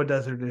don't care what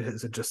desert it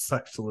is. It just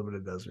sucks to live in a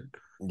desert.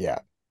 Yeah.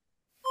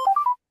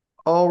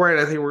 All right,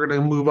 I think we're going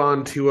to move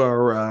on to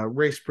our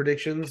race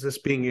predictions. This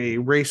being a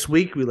race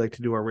week, we like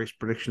to do our race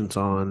predictions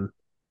on,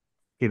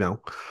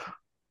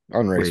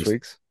 on race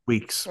weeks.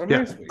 On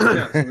race weeks,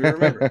 yeah. So we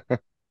remember.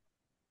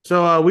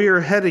 So we are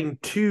heading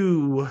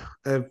to,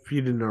 if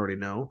you didn't already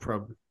know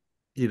from,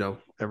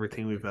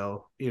 everything we've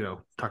talked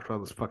about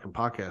on this fucking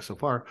podcast so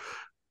far,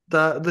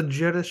 the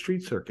Jeddah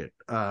Street Circuit.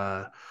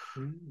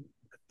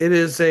 It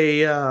is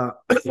a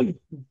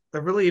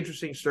really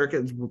interesting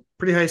circuit. It's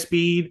pretty high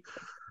speed.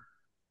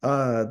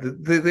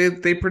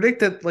 They predict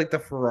that like the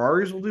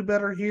Ferraris will do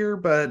better here,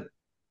 but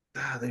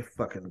they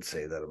fucking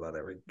say that about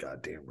every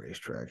goddamn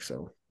racetrack.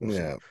 So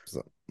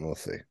we'll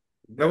see.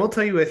 I will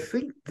tell you, I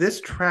think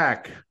this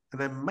track,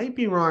 and I might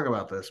be wrong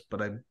about this,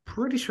 but I'm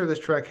pretty sure this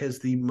track has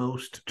the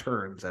most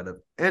turns out of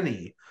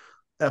any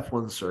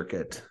F1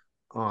 circuit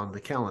on the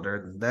calendar,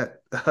 and that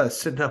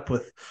sitting up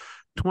with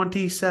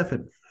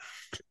 27,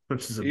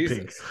 which is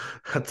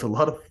that's a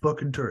lot of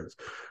fucking turns.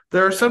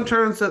 There are some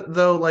turns that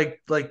though,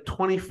 like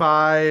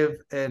 25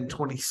 and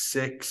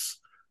 26,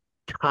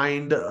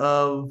 kind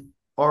of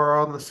are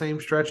on the same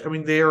stretch. I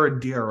mean, they are a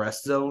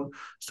DRS zone,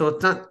 so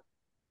it's not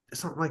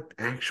like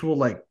actual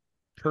like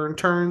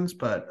turns,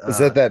 but is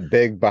that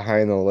big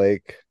behind the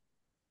lake,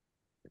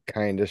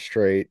 kind of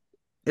straight?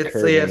 It's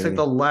like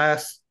the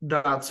last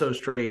not so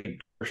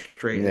straight.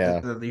 Yeah.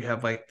 And then you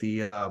have like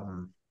the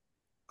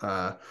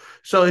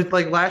so it's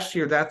like last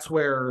year, that's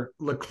where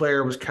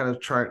Leclerc was kind of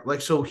trying,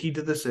 like, so he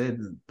did this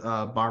in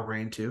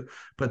Bahrain too,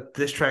 but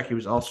this track he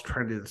was also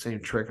trying to do the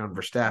same trick on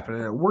Verstappen,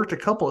 and it worked a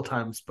couple of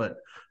times, but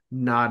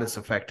not as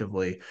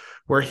effectively,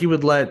 where he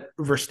would let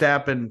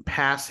Verstappen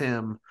pass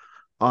him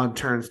on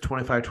turns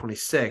 25,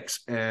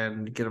 26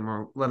 and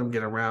let him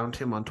get around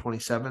him on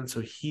 27,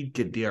 so he'd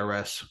get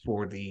DRS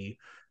for the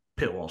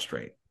pit wall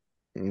straight.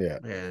 Yeah.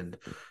 And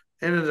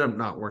ended up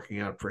not working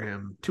out for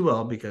him too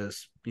well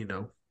because,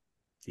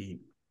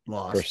 he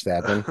lost.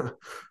 Verstappen?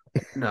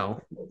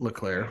 No,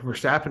 Leclerc.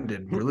 Verstappen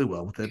did really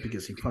well with it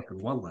because he fucking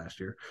won last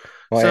year.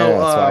 Well,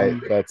 so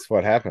that's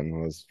what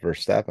happened was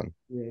Verstappen.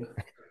 Yeah.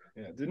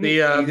 Didn't he eat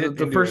it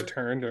into first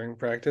turn during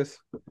practice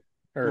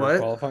or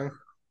qualifying?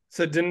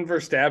 So didn't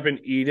Verstappen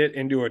eat it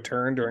into a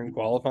turn during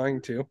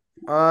qualifying too?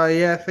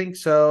 Yeah, I think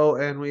so.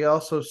 And we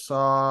also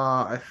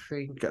saw, I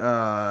think,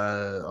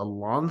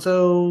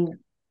 Alonso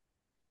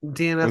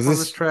DNF on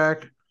this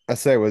track.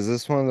 Was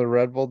this one of the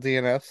Red Bull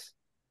DNFs?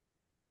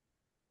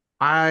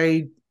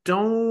 I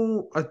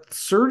don't.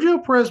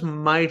 Sergio Perez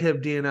might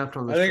have DNF'd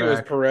on this track. I think it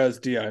was Perez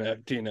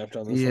DNF'd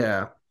on this one.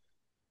 Yeah.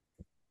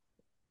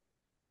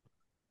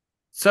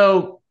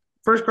 So,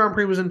 first Grand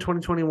Prix was in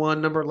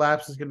 2021. Number of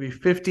laps is going to be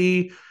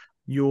 50.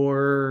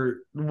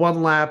 Your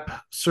one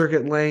lap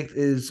circuit length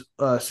is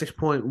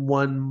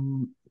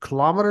 6.1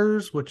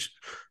 kilometers, which is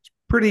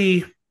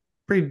pretty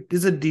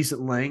is a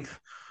decent length.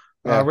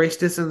 Yeah. Race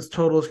distance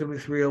total is going to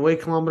be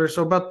 308 kilometers,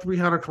 so about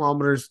 300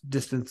 kilometers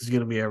distance is going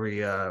to be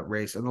every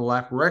race. And the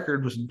lap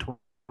record was in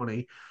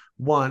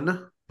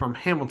 2021 from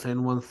Hamilton,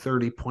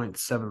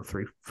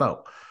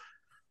 130.734.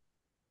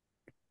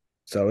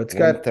 So it's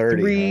got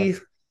 3,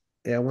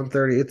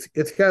 130.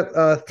 It's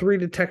got 3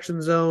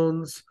 detection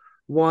zones.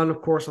 One,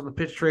 of course, on the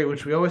pit straight,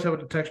 which we always have a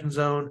detection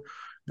zone.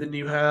 Then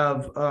you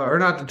have, or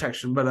not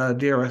detection, but a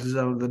DRS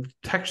zone. The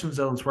detection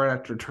zone's right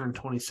after turn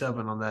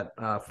 27 on that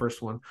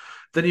first one.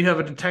 Then you have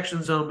a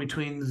detection zone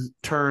between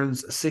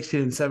turns 16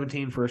 and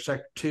 17 for a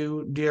Sector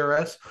 2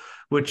 DRS,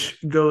 which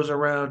goes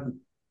around,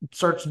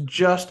 starts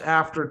just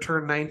after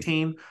turn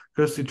 19,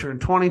 goes through turn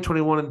 20,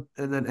 21,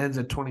 and then ends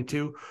at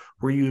 22,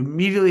 where you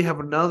immediately have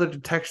another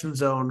detection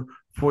zone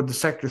for the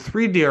Sector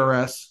 3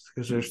 DRS,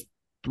 because there's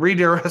 3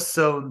 DRS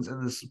zones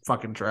in this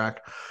fucking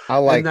track. I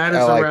like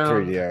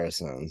 3 DRS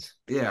zones.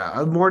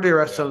 Yeah, more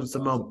DRS zones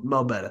than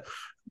Mo better.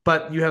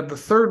 But you have the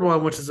third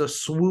one, which is a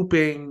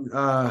swooping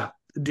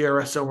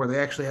DRS zone where they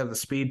actually have the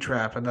speed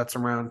trap, and that's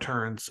around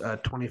turns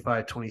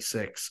 25,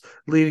 26,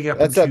 leading up.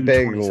 That's a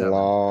big, 27.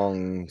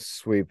 Long,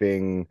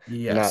 sweeping,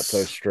 yes. Not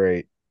so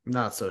straight.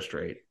 Not so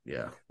straight,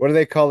 yeah. What do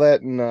they call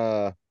that in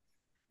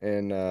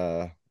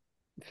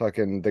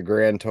fucking the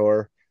Grand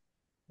Tour?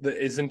 The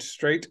isn't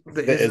straight.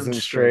 The isn't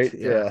straight.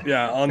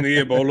 Yeah, on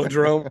the Ebola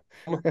drome.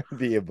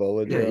 The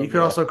Ebola drome. Yeah, you could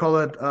also call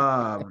it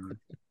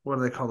what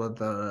do they call it?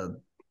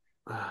 I'm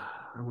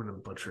gonna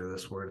butcher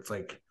this word. It's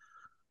like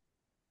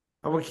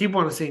I would keep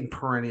on saying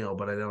perennial,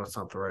 but I know it's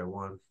not the right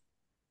one.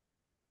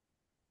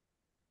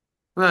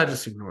 No,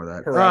 just ignore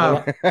that.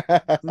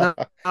 No,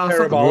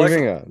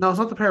 parabolic. No, it's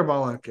not the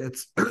parabolic.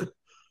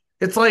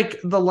 It's like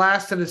the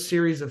last in a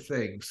series of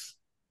things.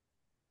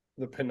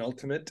 The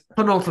penultimate.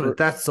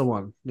 That's the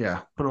one.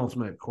 Yeah,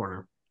 penultimate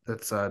corner.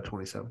 That's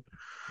 27.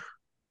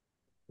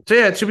 So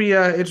yeah, it should be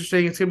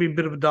interesting. It's gonna be a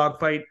bit of a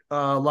dogfight.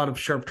 A lot of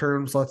sharp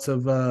turns, lots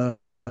of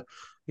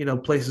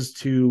places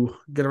to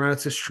get around.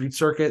 It's a street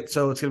circuit,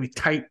 so it's gonna be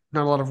tight.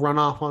 Not a lot of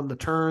runoff on the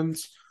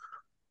turns.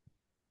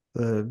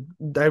 I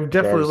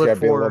definitely look for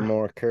be a little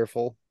more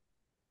careful.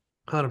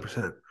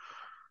 100%.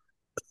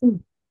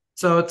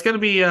 So it's gonna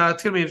be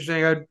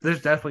interesting.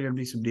 There's definitely gonna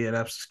be some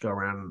DNFs to go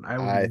around.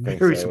 I would be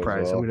very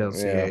surprised if we don't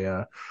see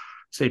a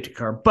safety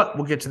car. But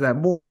we'll get to that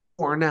more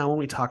now when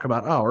we talk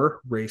about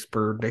our race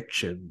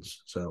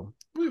predictions. So,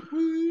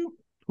 who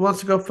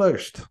wants to go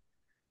first?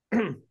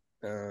 I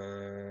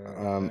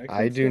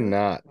do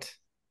not.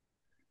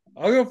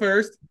 I'll go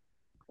first.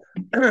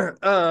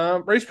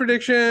 Race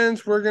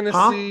predictions. We're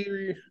gonna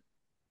see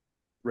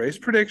race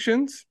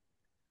predictions.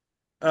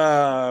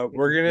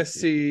 We're gonna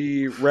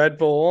see Red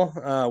Bull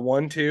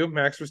 1-2,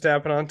 Max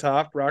Verstappen on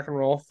top, rock and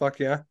roll, fuck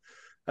yeah.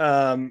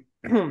 And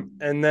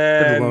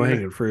then low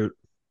hanging fruit.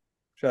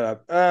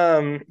 Shut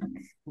up.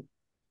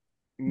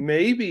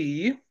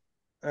 Maybe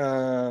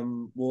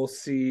we'll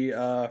see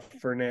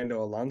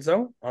Fernando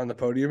Alonso on the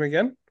podium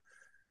again.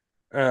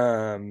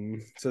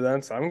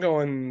 So I'm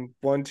going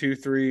 1, 2,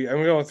 3.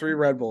 I'm going 3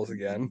 Red Bulls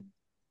again.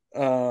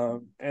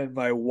 And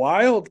my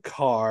wild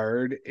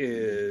card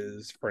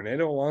is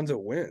Fernando Alonso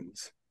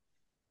wins.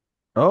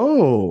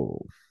 Oh.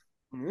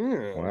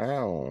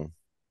 Wow.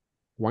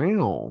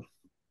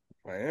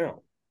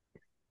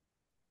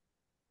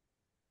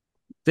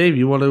 Dave,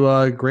 you want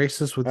to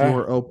grace us with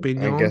your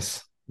opinion?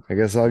 I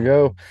guess I'll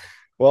go.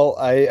 Well,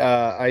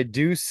 I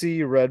do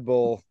see Red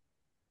Bull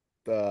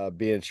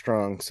being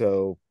strong,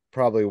 so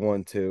probably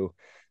 1-2.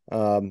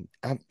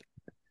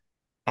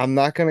 I'm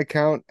not going to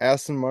count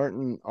Aston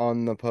Martin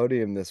on the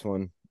podium this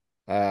one.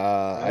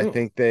 I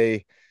think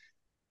they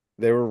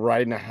were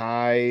riding a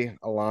high.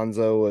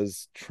 Alonso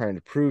was trying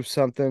to prove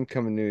something,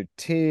 coming to a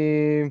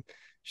team,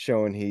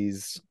 showing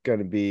he's going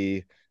to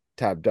be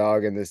top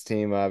dog in this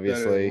team,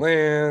 obviously.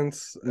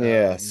 Lance.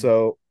 Yeah,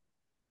 so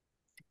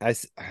I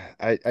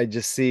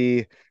just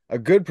see a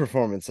good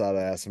performance out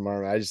of Aston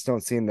Martin. I just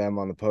don't see them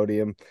on the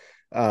podium.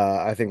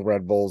 I think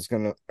Ferrari's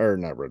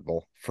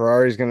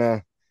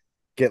gonna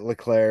get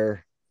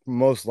Leclerc,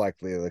 most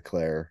likely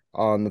Leclerc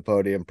on the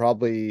podium,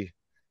 probably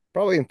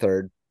in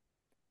third.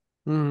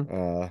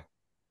 Mm-hmm.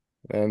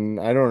 And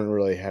I don't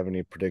really have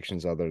any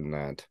predictions other than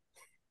that.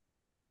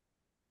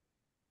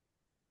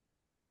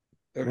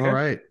 Okay. All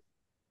right.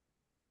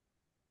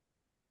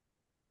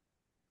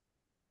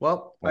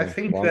 Well, I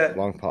think that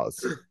long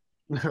pause.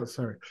 No,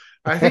 sorry.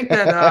 I think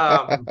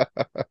that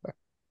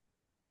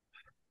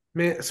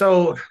man,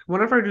 so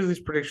whenever I do these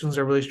predictions,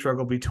 I really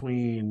struggle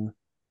between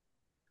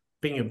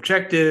being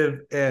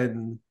objective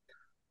and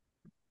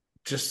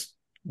just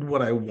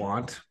what I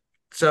want.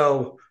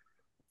 So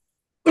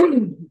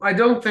I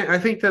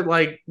think that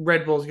like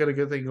Red Bull's got a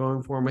good thing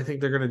going for them. I think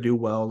they're going to do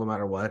well no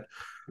matter what.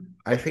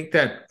 I think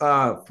that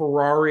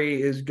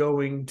Ferrari is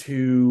going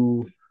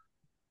to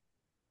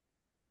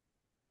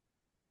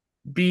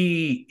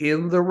be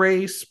in the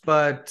race,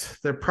 but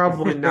they're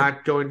probably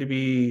not going to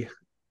be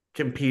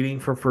competing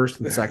for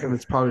first and second.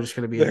 It's probably just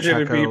going to be a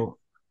Checo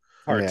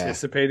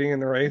participating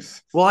in the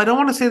race. Well, I don't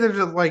want to say they're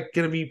just like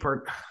going to be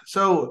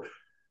so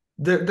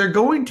they're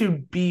going to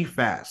be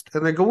fast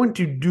and they're going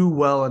to do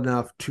well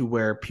enough to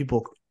where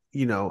people,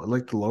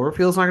 like the lower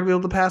field's not going to be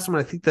able to pass them.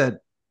 And I think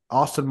that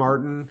Aston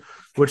Martin,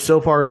 which so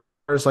far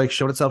has like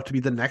shown itself to be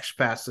the next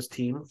fastest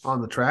team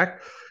on the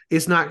track,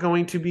 is not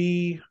going to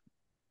be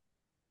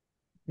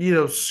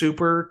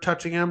super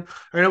touching him.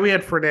 I know we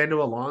had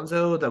Fernando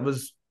Alonso that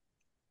was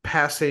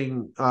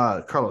passing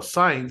Carlos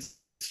Sainz,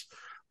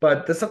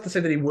 but that's not to say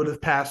that he would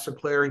have passed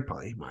Leclerc.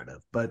 He might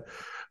have, but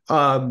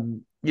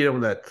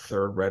that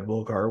third Red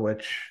Bull car,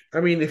 which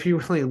I mean, if you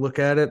really look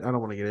at it, I don't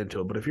want to get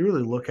into it, but if you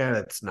really look at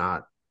it, it's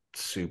not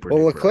super.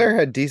 Well, Leclerc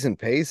had decent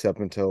pace up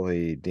until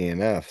he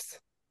DNF'd.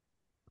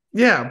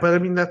 Yeah, but I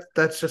mean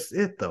that's just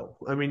it, though.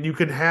 I mean, you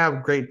could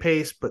have great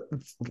pace, but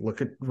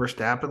look at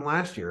Verstappen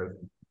last year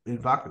in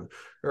Baku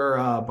or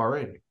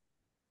Bahrain.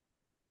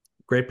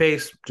 Great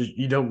pace.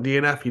 You don't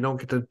DNF, you don't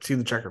get to see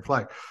the checkered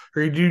flag,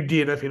 or you do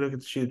DNF, you don't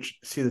get to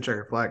see the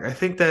checkered flag. I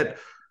think that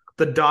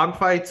the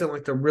dogfights and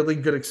like the really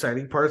good,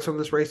 exciting parts from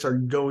this race are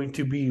going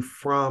to be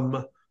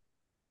from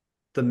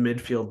the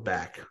midfield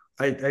back.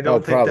 I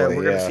don't think that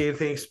we're going to see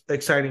anything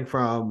exciting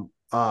from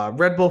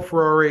Red Bull,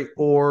 Ferrari,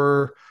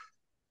 or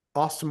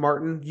Aston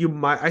Martin.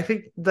 I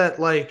think that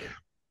like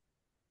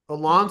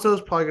Alonso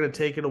is probably going to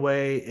take it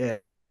away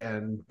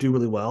and do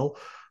really well.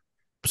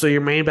 So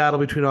your main battle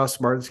between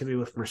Aston Martin is going to be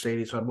with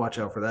Mercedes, so I'd watch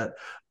out for that.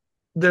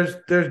 There's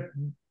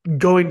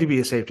going to be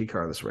a safety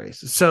car in this race.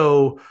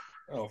 So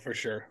for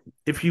sure.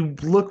 If you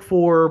look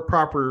for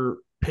proper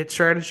pit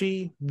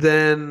strategy,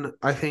 then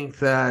I think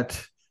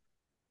that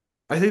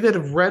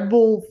if Red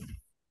Bull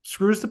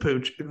screws the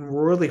pooch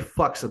and really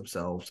fucks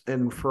themselves,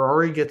 and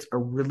Ferrari gets a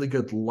really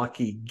good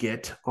lucky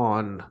get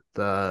on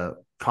the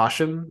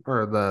caution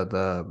or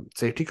the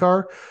safety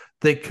car,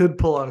 they could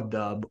pull out a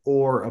dub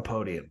or a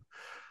podium.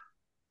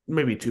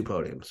 maybe 2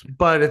 podiums,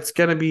 but it's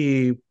going to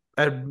be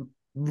at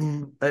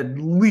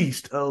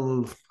least I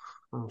don't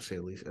say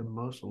at least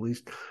at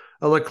least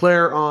a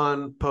Leclerc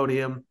on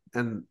podium,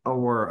 and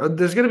or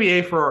there's going to be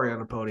a Ferrari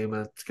on a podium,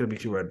 and it's going to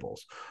be 2 Red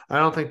Bulls. I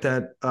don't think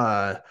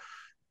that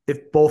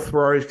if both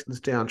Ferraris can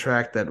stay on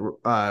track, that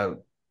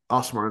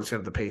Aston Martin's going to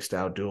have the pace to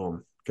outdo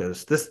them,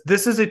 because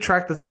this is a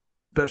track that's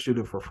best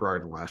suited for Ferrari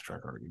than the last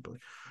track, arguably.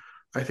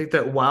 I think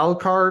that wild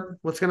card,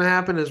 what's going to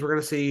happen is we're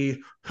going to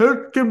see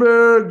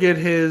Hülkenberg get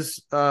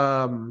his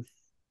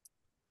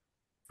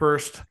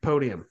first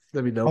podium.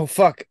 That'd be dope. Oh,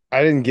 fuck.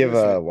 I didn't give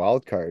a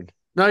wild card.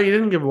 No, you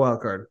didn't give a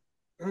wild card.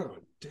 Oh,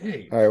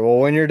 dang. All right, well,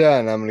 when you're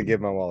done, I'm going to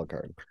give my wild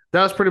card.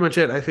 That was pretty much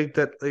it. I think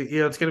that,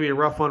 it's going to be a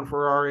rough one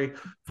for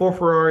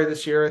Ferrari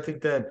this year. I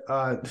think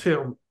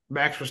that,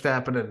 Max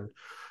Verstappen and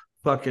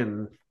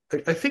fucking...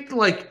 I think,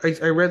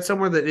 I read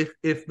somewhere that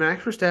if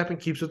Max Verstappen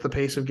keeps with the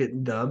pace of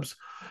getting dubs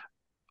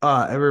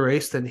every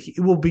race, then he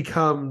will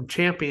become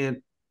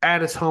champion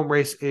at his home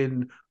race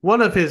in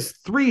one of his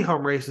 3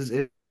 home races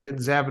in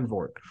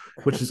Zandvoort,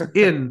 which is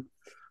in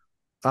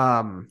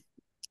the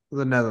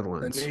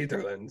Netherlands. The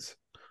Netherlands.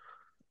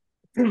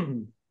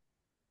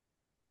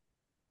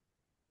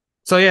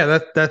 So yeah,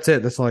 that's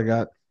it. That's all I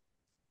got.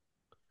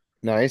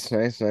 Nice.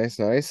 I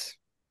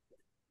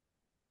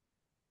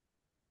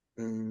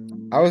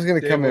was going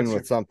to come in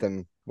with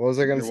something. What was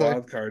I going to say?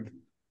 Wild card.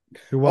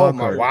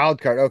 My wild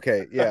card.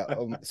 Okay, yeah.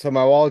 So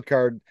my wild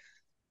card.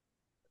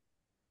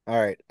 All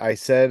right, I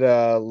said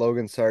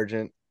Logan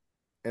Sargent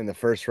in the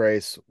first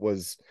race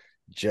was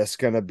just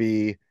going to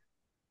be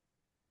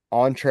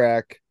on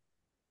track,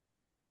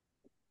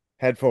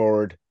 head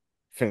forward,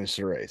 finish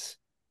the race.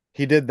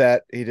 He did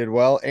that. He did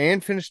well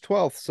and finished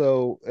 12th.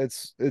 So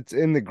it's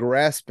in the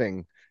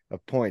grasping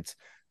of points.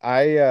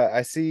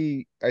 I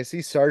see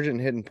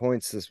Sargent hitting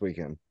points this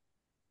weekend.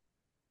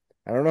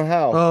 I don't know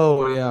how.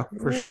 Oh yeah,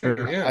 for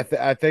sure. Yeah.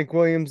 I think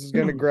Williams is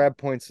going to grab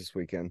points this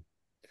weekend,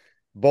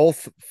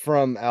 both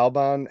from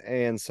Albon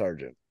and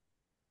Sargent.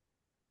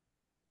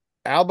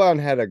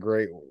 Albon had a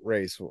great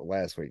race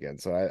last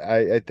weekend, so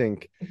I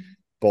think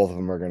both of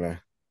them are going to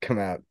come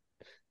out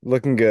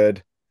looking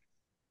good.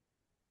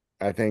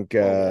 I think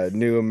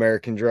new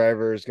American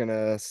driver is going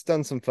to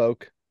stun some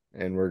folk,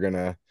 and we're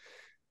gonna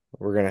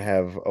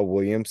have a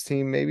Williams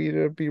team maybe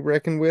to be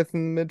reckoned with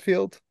in the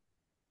midfield.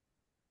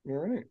 All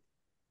right.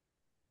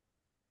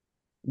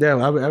 Yeah,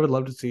 I would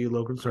love to see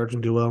Logan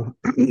Sargent do well.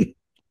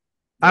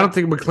 I don't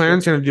think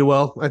McLaren's going to do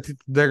well. I think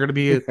they're going to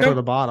be toward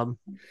the bottom.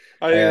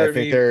 I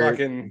think they're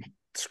fucking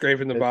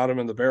scraping the bottom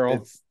of the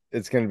barrel.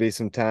 It's going to be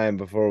some time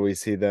before we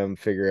see them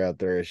figure out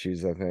their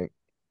issues, I think.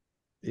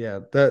 Yeah,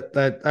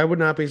 that I would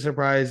not be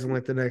surprised in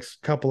the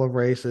next couple of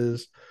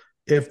races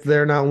if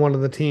they're not one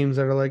of the teams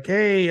that are like,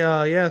 hey,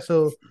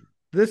 so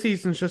this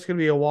season's just going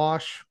to be a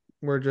wash.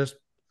 We're just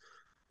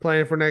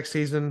playing for next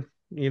season,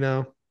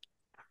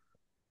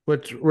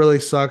 which really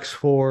sucks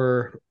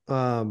for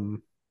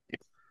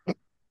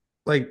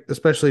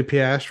especially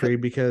Piastri,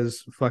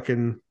 because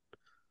fucking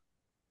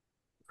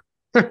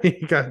he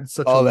got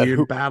such a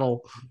weird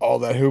battle. All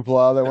that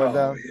hoopla that went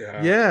down.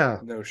 Yeah.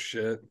 No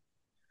shit.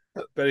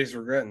 Bet he's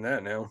regretting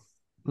that now.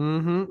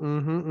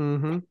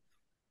 Mm-hmm.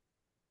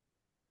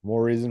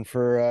 More reason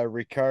for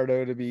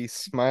Ricardo to be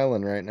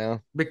smiling right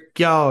now.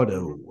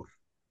 Ricardo.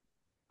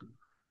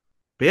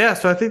 But yeah,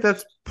 so I think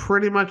that's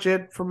pretty much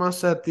it from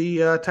us at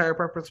the Tire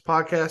Preference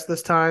Podcast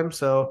this time.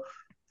 So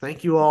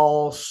thank you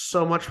all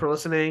so much for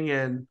listening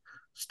and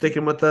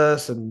sticking with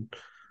us. And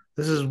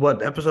this is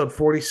episode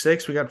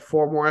 46. We got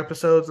 4 more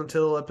episodes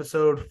until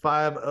episode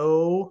 50.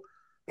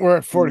 We're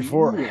at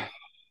 44. Ooh.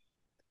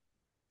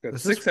 Got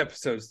 6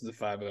 episodes to the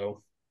 50.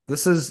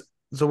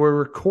 So we're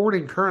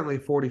recording currently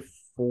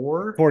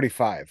 44.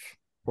 45.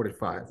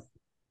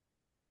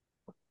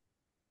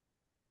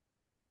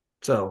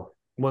 So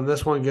when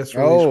this one gets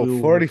released, we will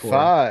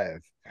 45.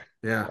 Record.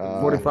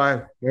 Yeah,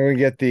 45. Then we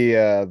get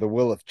the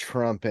will of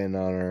Trump in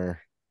on our.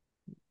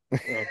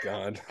 Oh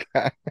God.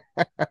 I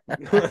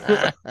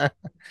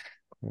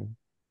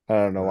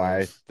don't know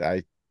why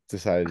I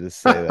decided to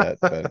say that,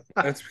 but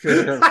that's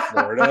because you're in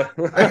Florida.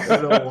 I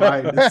don't know why.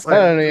 I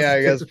don't know. Yeah,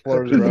 I guess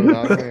Florida's rubbing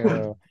off me.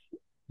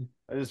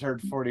 I just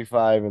heard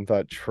 45 and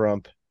thought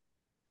Trump.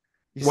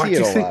 You see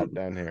it a lot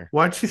down here.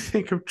 Why'd you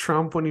think of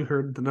Trump when you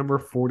heard the number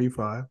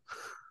 45?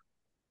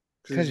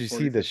 Because you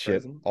see this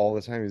shit all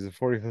the time. He's the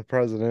 45th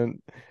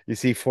president. You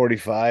see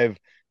 45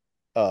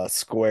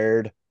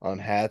 squared on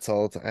hats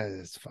all the time.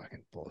 It's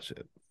fucking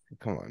bullshit.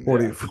 Come on,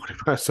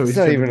 45. So it's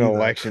not even an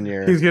election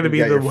year. He's going to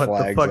be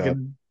the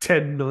fucking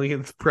 10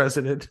 millionth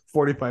president.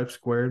 45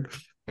 squared.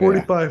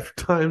 45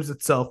 times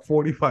itself.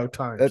 45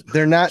 times.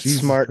 They're not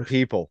smart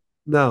people.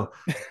 No.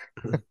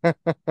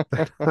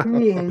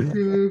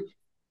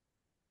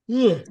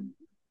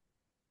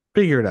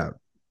 Figure it out.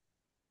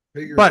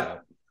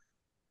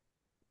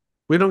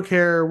 We don't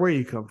care where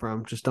you come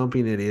from. Just don't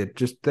be an idiot.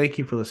 Just thank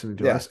you for listening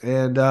to us.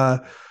 And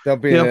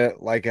don't be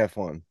like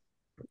F1.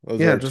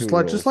 Just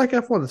like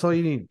F1. That's all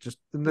you need. Just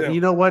you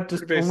know what?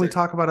 Just only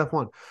talk about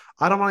F1.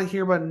 I don't want to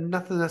hear about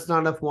nothing that's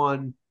not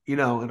F1. in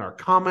our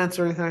comments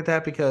or anything like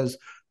that, because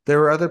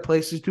there are other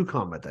places to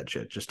comment that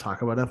shit. Just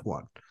talk about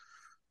F1.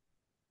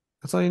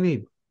 That's all you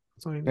need.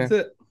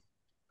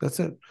 That's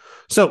it.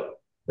 So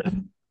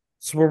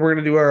where we're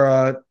going to do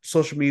our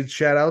social media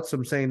shout outs.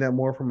 I'm saying that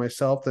more for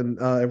myself than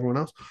everyone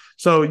else.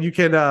 So you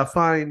can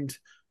find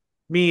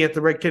me at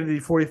the Red Kennedy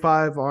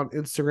 45 on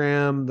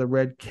Instagram, the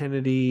Red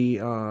Kennedy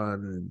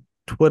on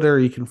Twitter.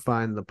 You can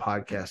find the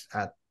podcast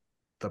at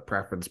the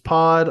Preference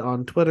Pod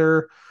on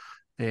Twitter,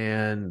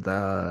 and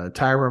the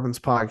Tire Preference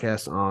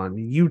Podcast on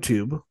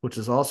YouTube, which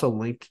is also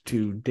linked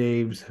to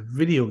Dave's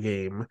video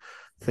game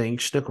thing,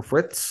 Schnickel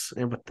Fritz.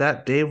 And with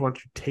that, Dave, why don't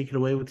you take it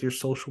away with your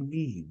social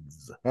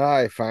medias?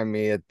 Hi, find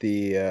me at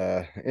the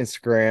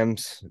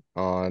Instagrams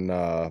on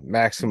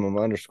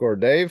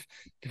Maximum_Dave.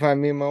 You can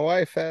find me and my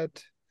wife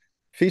at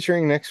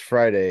Featuring next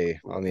Friday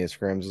on the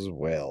Instagrams as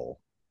well.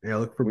 Yeah,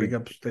 look for big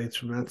updates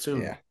from that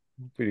soon. Yeah,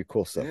 we do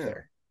cool stuff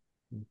there.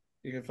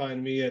 You can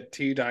find me at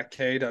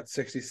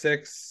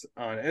t.k.66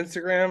 on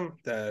Instagram.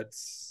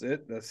 That's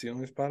it. That's the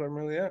only spot I'm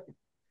really at.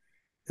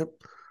 Yep.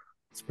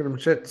 That's pretty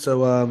much it.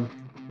 So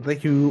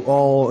thank you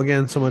all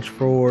again so much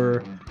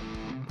for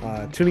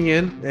tuning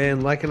in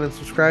and liking and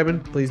subscribing.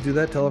 Please do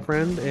that. Tell a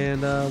friend.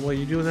 And while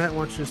you're doing that, why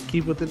don't you just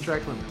keep within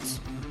track limits?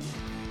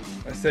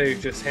 I say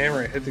just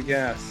hammer it. Hit the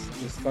gas.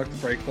 Just fuck the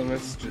brake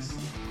limits. Just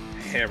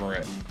hammer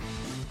it.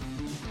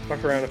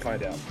 Fuck around and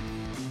find out.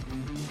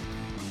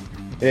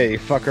 Yeah, you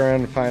fuck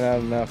around and find out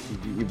enough,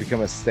 you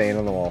become a stain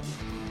on the wall.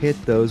 Hit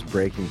those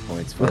breaking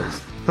points,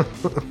 folks.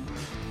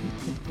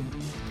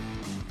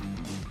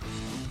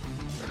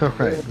 All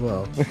right,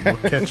 well, we'll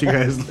catch you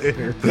guys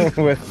later.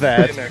 With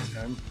that, see you next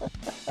time.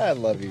 I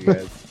love you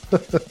guys. I'll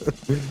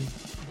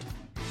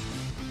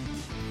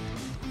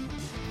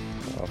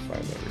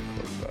find that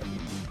record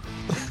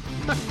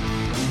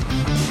button.